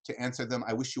happy to answer them.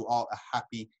 I wish you all a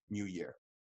happy new year.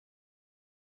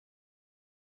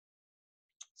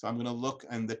 So I'm gonna look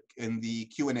in the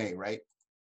Q&A, right?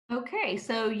 Okay,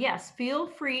 so yes, feel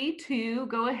free to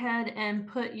go ahead and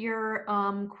put your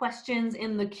questions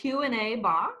in the Q&A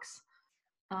box,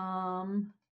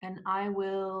 and I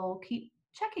will keep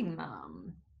checking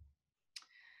them.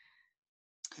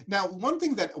 Now, one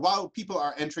thing that, while people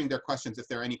are entering their questions, if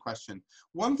there are any questions,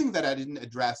 one thing that I didn't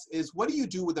address is, what do you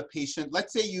do with a patient?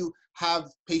 Let's say you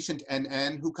have patient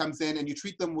NN who comes in and you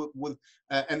treat them with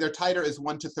and their titer is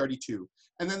 1 to 32.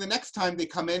 And then the next time they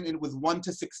come in with 1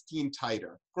 to 16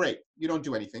 titer. Great, you don't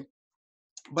do anything.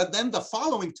 But then the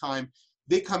following time,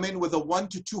 they come in with a 1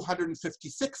 to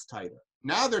 256 titer.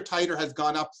 Now their titer has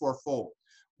gone up 4-fold.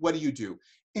 what do?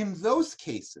 In those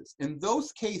cases,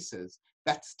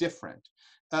 that's different.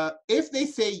 If they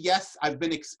say, yes, I've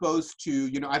been exposed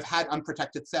to, I've had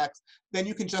unprotected sex, then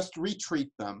you can just retreat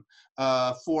them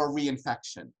for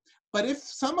reinfection. But if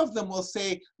some of them will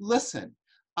say, listen,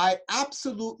 I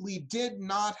absolutely did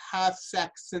not have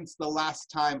sex since the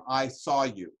last time I saw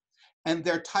you, and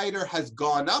their titer has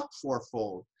gone up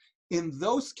fourfold, in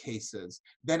those cases,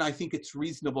 then I think it's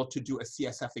reasonable to do a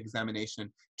CSF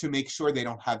examination to make sure they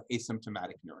don't have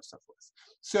asymptomatic neurosyphilis.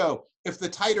 So if the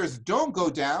titers don't go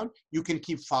down, you can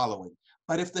keep following.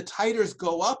 But if the titers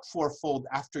go up fourfold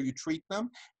after you treat them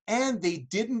and they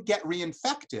didn't get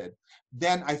reinfected,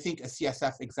 then I think a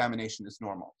CSF examination is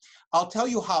normal. I'll tell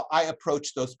you how I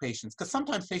approach those patients, because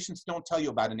sometimes patients don't tell you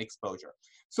about an exposure.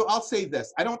 So I'll say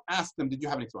this, I don't ask them, did you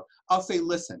have an exposure? I'll say,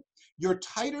 listen, your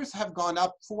titers have gone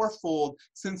up fourfold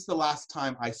since the last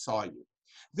time I saw you.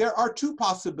 There are two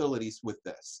possibilities with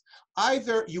this.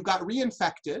 Either you got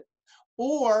reinfected,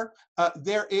 or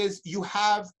you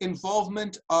have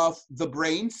involvement of the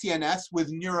brain, CNS,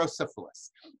 with neurosyphilis.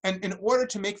 And in order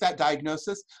to make that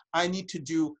diagnosis, I need to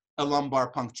do a lumbar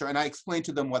puncture, and I explain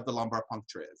to them what the lumbar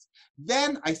puncture is.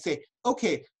 Then I say,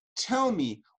 okay, tell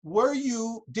me,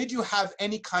 did you have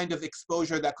any kind of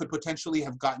exposure that could potentially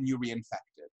have gotten you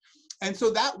reinfected? And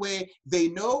so that way they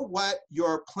know what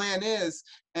your plan is,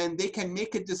 and they can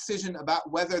make a decision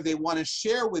about whether they want to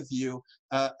share with you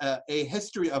a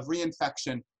history of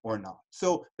reinfection or not.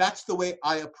 So that's the way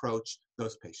I approach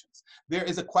those patients. There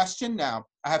is a question now.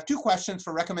 I have two questions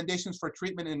for recommendations for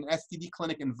treatment in an STD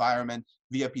clinic environment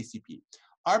via PCP.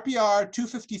 RPR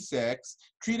 256,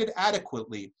 treated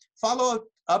adequately.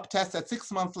 Follow-up test at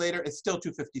 6 months later is still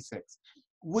 256.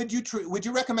 Would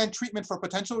you recommend treatment for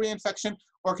potential reinfection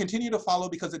or continue to follow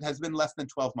because it has been less than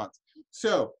 12 months?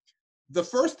 So the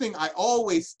first thing I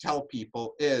always tell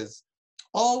people is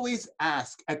always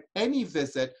ask at any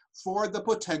visit for the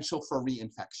potential for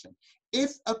reinfection.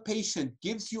 If a patient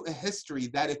gives you a history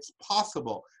that it's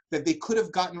possible that they could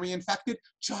have gotten reinfected,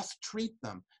 just treat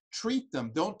them. Treat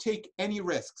them. Don't take any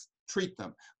risks. Treat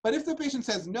them. But if the patient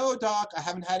says, no, doc, I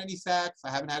haven't had any sex, I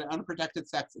haven't had unprotected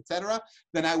sex, etc.,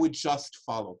 then I would just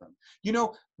follow them.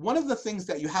 One of the things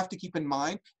that you have to keep in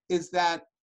mind is that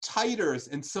titers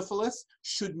in syphilis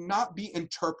should not be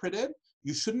interpreted.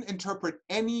 You shouldn't interpret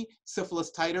any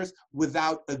syphilis titers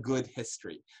without a good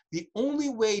history. The only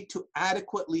way to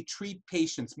adequately treat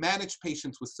patients, manage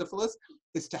patients with syphilis,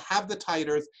 is to have the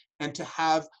titers and to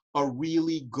have a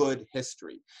really good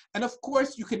history. And of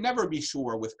course, you can never be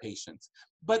sure with patients.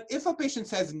 But if a patient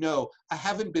says, no, I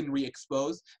haven't been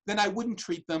re-exposed, then I wouldn't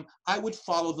treat them. I would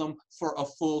follow them for a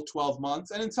full 12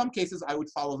 months. And in some cases, I would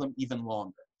follow them even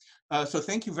longer. So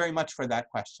thank you very much for that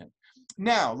question.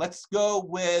 Now, let's go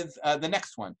with the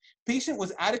next one. Patient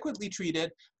was adequately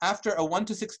treated after a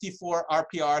 1:64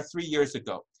 RPR 3 years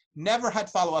ago. Never had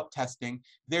follow-up testing.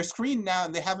 They're screened now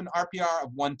and they have an RPR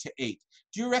of 1 to 8.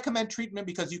 Do you recommend treatment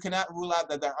because you cannot rule out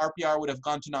that their RPR would have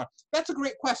gone to 9? That's a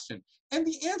great question. And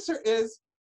the answer is,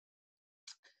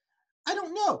 I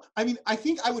don't know. I mean, I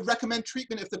think I would recommend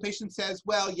treatment if the patient says,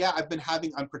 well, yeah, I've been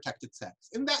having unprotected sex.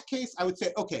 In that case, I would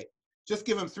say, okay, just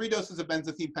give them 3 doses of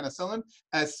benzathine penicillin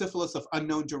as syphilis of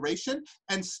unknown duration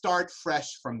and start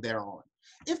fresh from there on.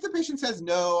 If the patient says,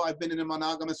 no, I've been in a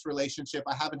monogamous relationship,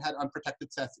 I haven't had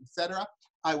unprotected sex, etc.,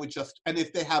 I would just, and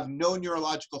if they have no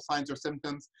neurological signs or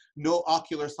symptoms, no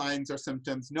ocular signs or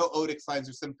symptoms, no otic signs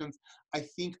or symptoms, I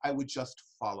think I would just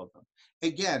follow them.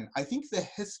 Again, I think the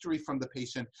history from the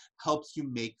patient helps you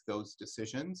make those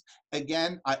decisions.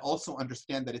 Again, I also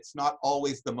understand that it's not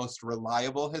always the most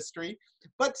reliable history,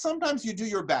 but sometimes you do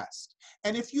your best.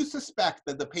 And if you suspect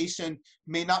that the patient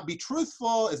may not be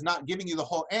truthful, is not giving you the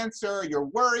whole answer, you're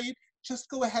worried,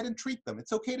 just go ahead and treat them.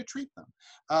 It's okay to treat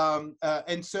them.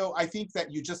 And so I think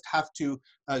that you just have to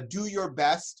do your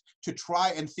best to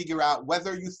try and figure out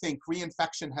whether you think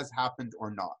reinfection has happened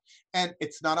or not. And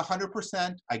it's not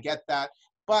 100%, I get that,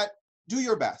 but do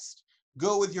your best.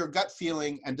 Go with your gut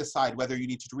feeling and decide whether you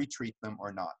need to retreat them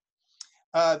or not.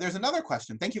 There's another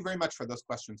question. Thank you very much for those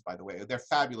questions, by the way. They're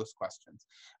fabulous questions.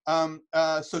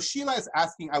 So Sheila is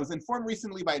asking, I was informed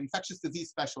recently by an infectious disease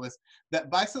specialist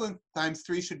that Bicillin times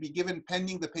 3 should be given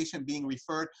pending the patient being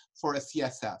referred for a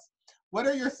CSF. What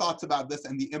are your thoughts about this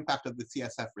and the impact of the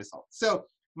CSF results? So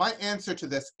my answer to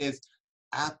this is,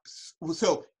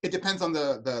 so it depends on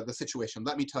the situation.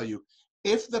 Let me tell you,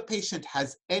 if the patient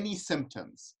has any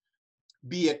symptoms,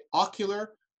 be it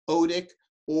ocular, otic,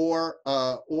 or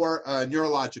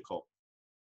neurological,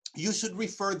 you should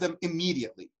refer them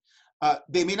immediately.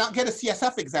 They may not get a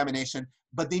CSF examination,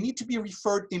 but they need to be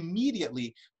referred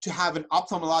immediately to have an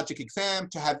ophthalmologic exam,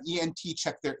 to have ENT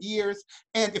check their ears,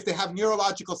 and if they have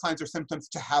neurological signs or symptoms,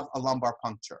 to have a lumbar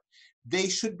puncture. They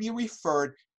should be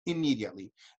referred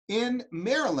immediately. In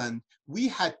Maryland, we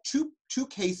had two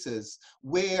cases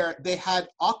where they had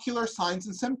ocular signs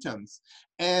and symptoms.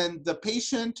 And the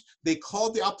patient, they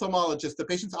called the ophthalmologist, the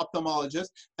patient's ophthalmologist,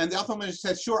 and the ophthalmologist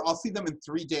said, sure, I'll see them in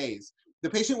 3 days. The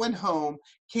patient went home,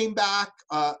 came back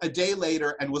a day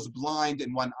later and was blind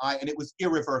in one eye, and it was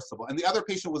irreversible. And the other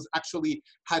patient was actually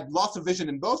had loss of vision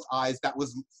in both eyes that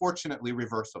was fortunately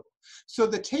reversible. So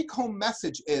the take-home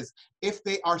message is, if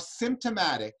they are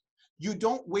symptomatic, you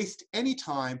don't waste any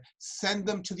time, send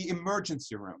them to the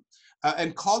emergency room.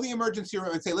 And call the emergency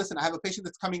room and say, listen, I have a patient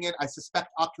that's coming in, I suspect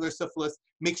ocular syphilis,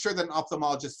 make sure that an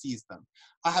ophthalmologist sees them.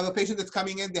 I have a patient that's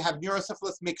coming in, they have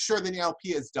neurosyphilis, make sure that the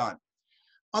LP is done.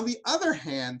 On the other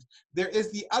hand, there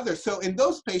is the other. So in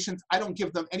those patients, I don't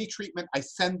give them any treatment, I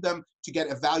send them to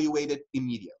get evaluated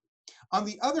immediately. On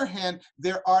the other hand,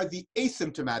 there are the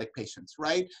asymptomatic patients,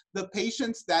 right? The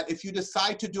patients that if you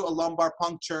decide to do a lumbar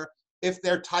puncture, if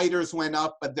their titers went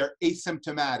up, but they're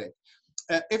asymptomatic.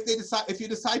 If you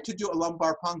decide to do a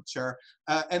lumbar puncture,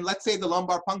 and let's say the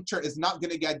lumbar puncture is not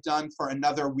going to get done for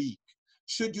another week,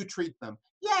 should you treat them?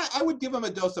 Yeah, I would give them a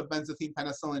dose of benzathine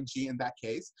penicillin G in that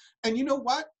case. And you know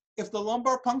what? If the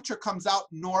lumbar puncture comes out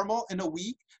normal in a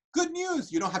week, good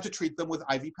news, you don't have to treat them with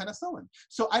IV penicillin.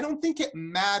 So I don't think it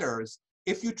matters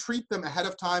if you treat them ahead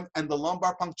of time and the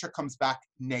lumbar puncture comes back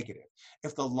negative.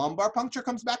 If the lumbar puncture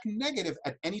comes back negative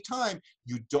at any time,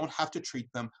 you don't have to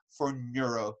treat them for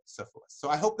neurosyphilis. So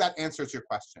I hope that answers your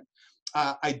question.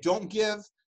 I don't give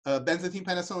benzathine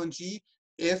penicillin G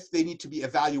if they need to be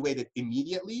evaluated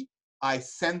immediately. I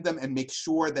send them and make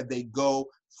sure that they go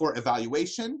for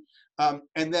evaluation.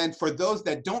 And then for those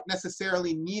that don't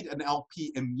necessarily need an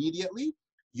LP immediately,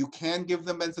 you can give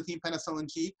them benzathine penicillin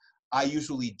G. I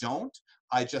usually don't.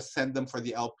 I just send them for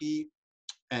the LP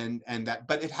and that,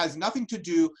 but it has nothing to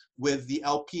do with the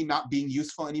LP not being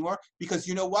useful anymore, because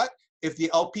you know what? If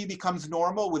the LP becomes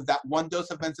normal with that 1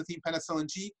 dose of benzathine penicillin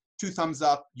G, 2 thumbs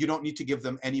up, you don't need to give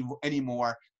them any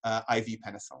more IV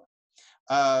penicillin.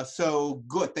 So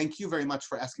good, thank you very much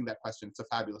for asking that question. It's a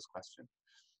fabulous question.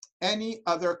 Any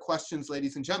other questions,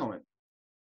 ladies and gentlemen?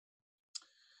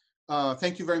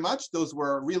 Thank you very much. Those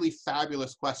were really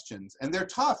fabulous questions. And they're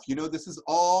tough. You know, this is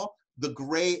all the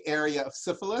gray area of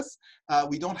syphilis.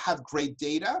 We don't have great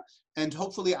data. And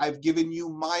hopefully I've given you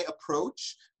my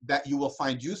approach that you will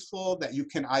find useful, that you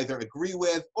can either agree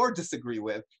with or disagree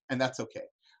with, and that's okay.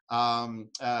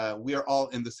 We are all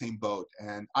in the same boat.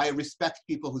 And I respect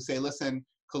people who say, listen,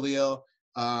 Khalil,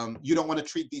 you don't want to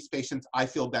treat these patients, I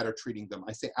feel better treating them.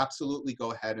 I say, absolutely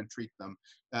go ahead and treat them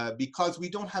because we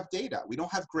don't have data. We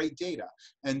don't have great data.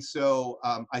 And so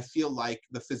I feel like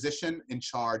the physician in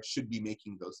charge should be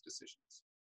making those decisions.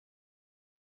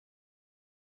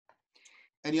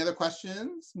 Any other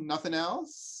questions? Nothing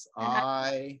else?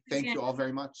 I thank you all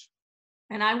very much.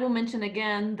 And I will mention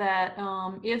again that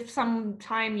if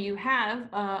sometime you have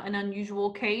an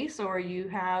unusual case or you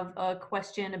have a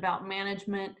question about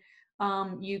management,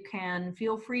 you can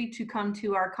feel free to come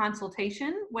to our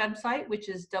consultation website, which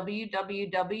is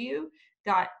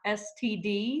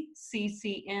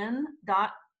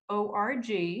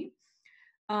www.stdccn.org.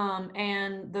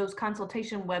 And those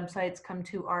consultation websites come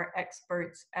to our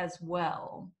experts as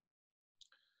well.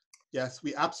 Yes,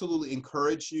 we absolutely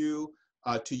encourage you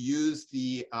to use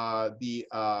the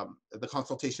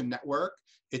consultation network.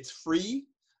 It's free.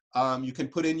 You can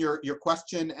put in your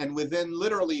question, and within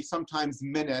literally sometimes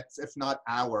minutes, if not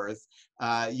hours,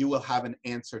 you will have an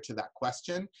answer to that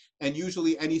question. And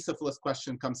usually any syphilis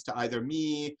question comes to either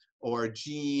me or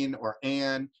Jeanne or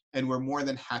Anne, and we're more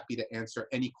than happy to answer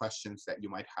any questions that you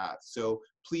might have. So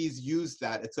please use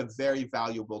that. It's a very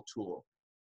valuable tool.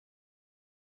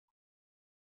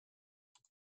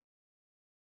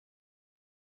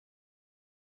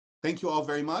 Thank you all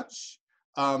very much.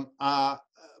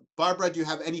 Barbara, do you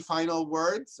have any final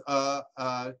words to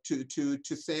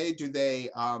say? Do they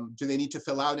need to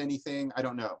fill out anything? I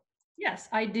don't know. Yes,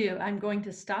 I do. I'm going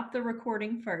to stop the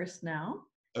recording first now.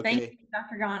 Okay. Thank you,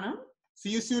 Dr. Ghanem. See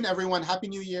you soon, everyone. Happy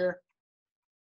New Year.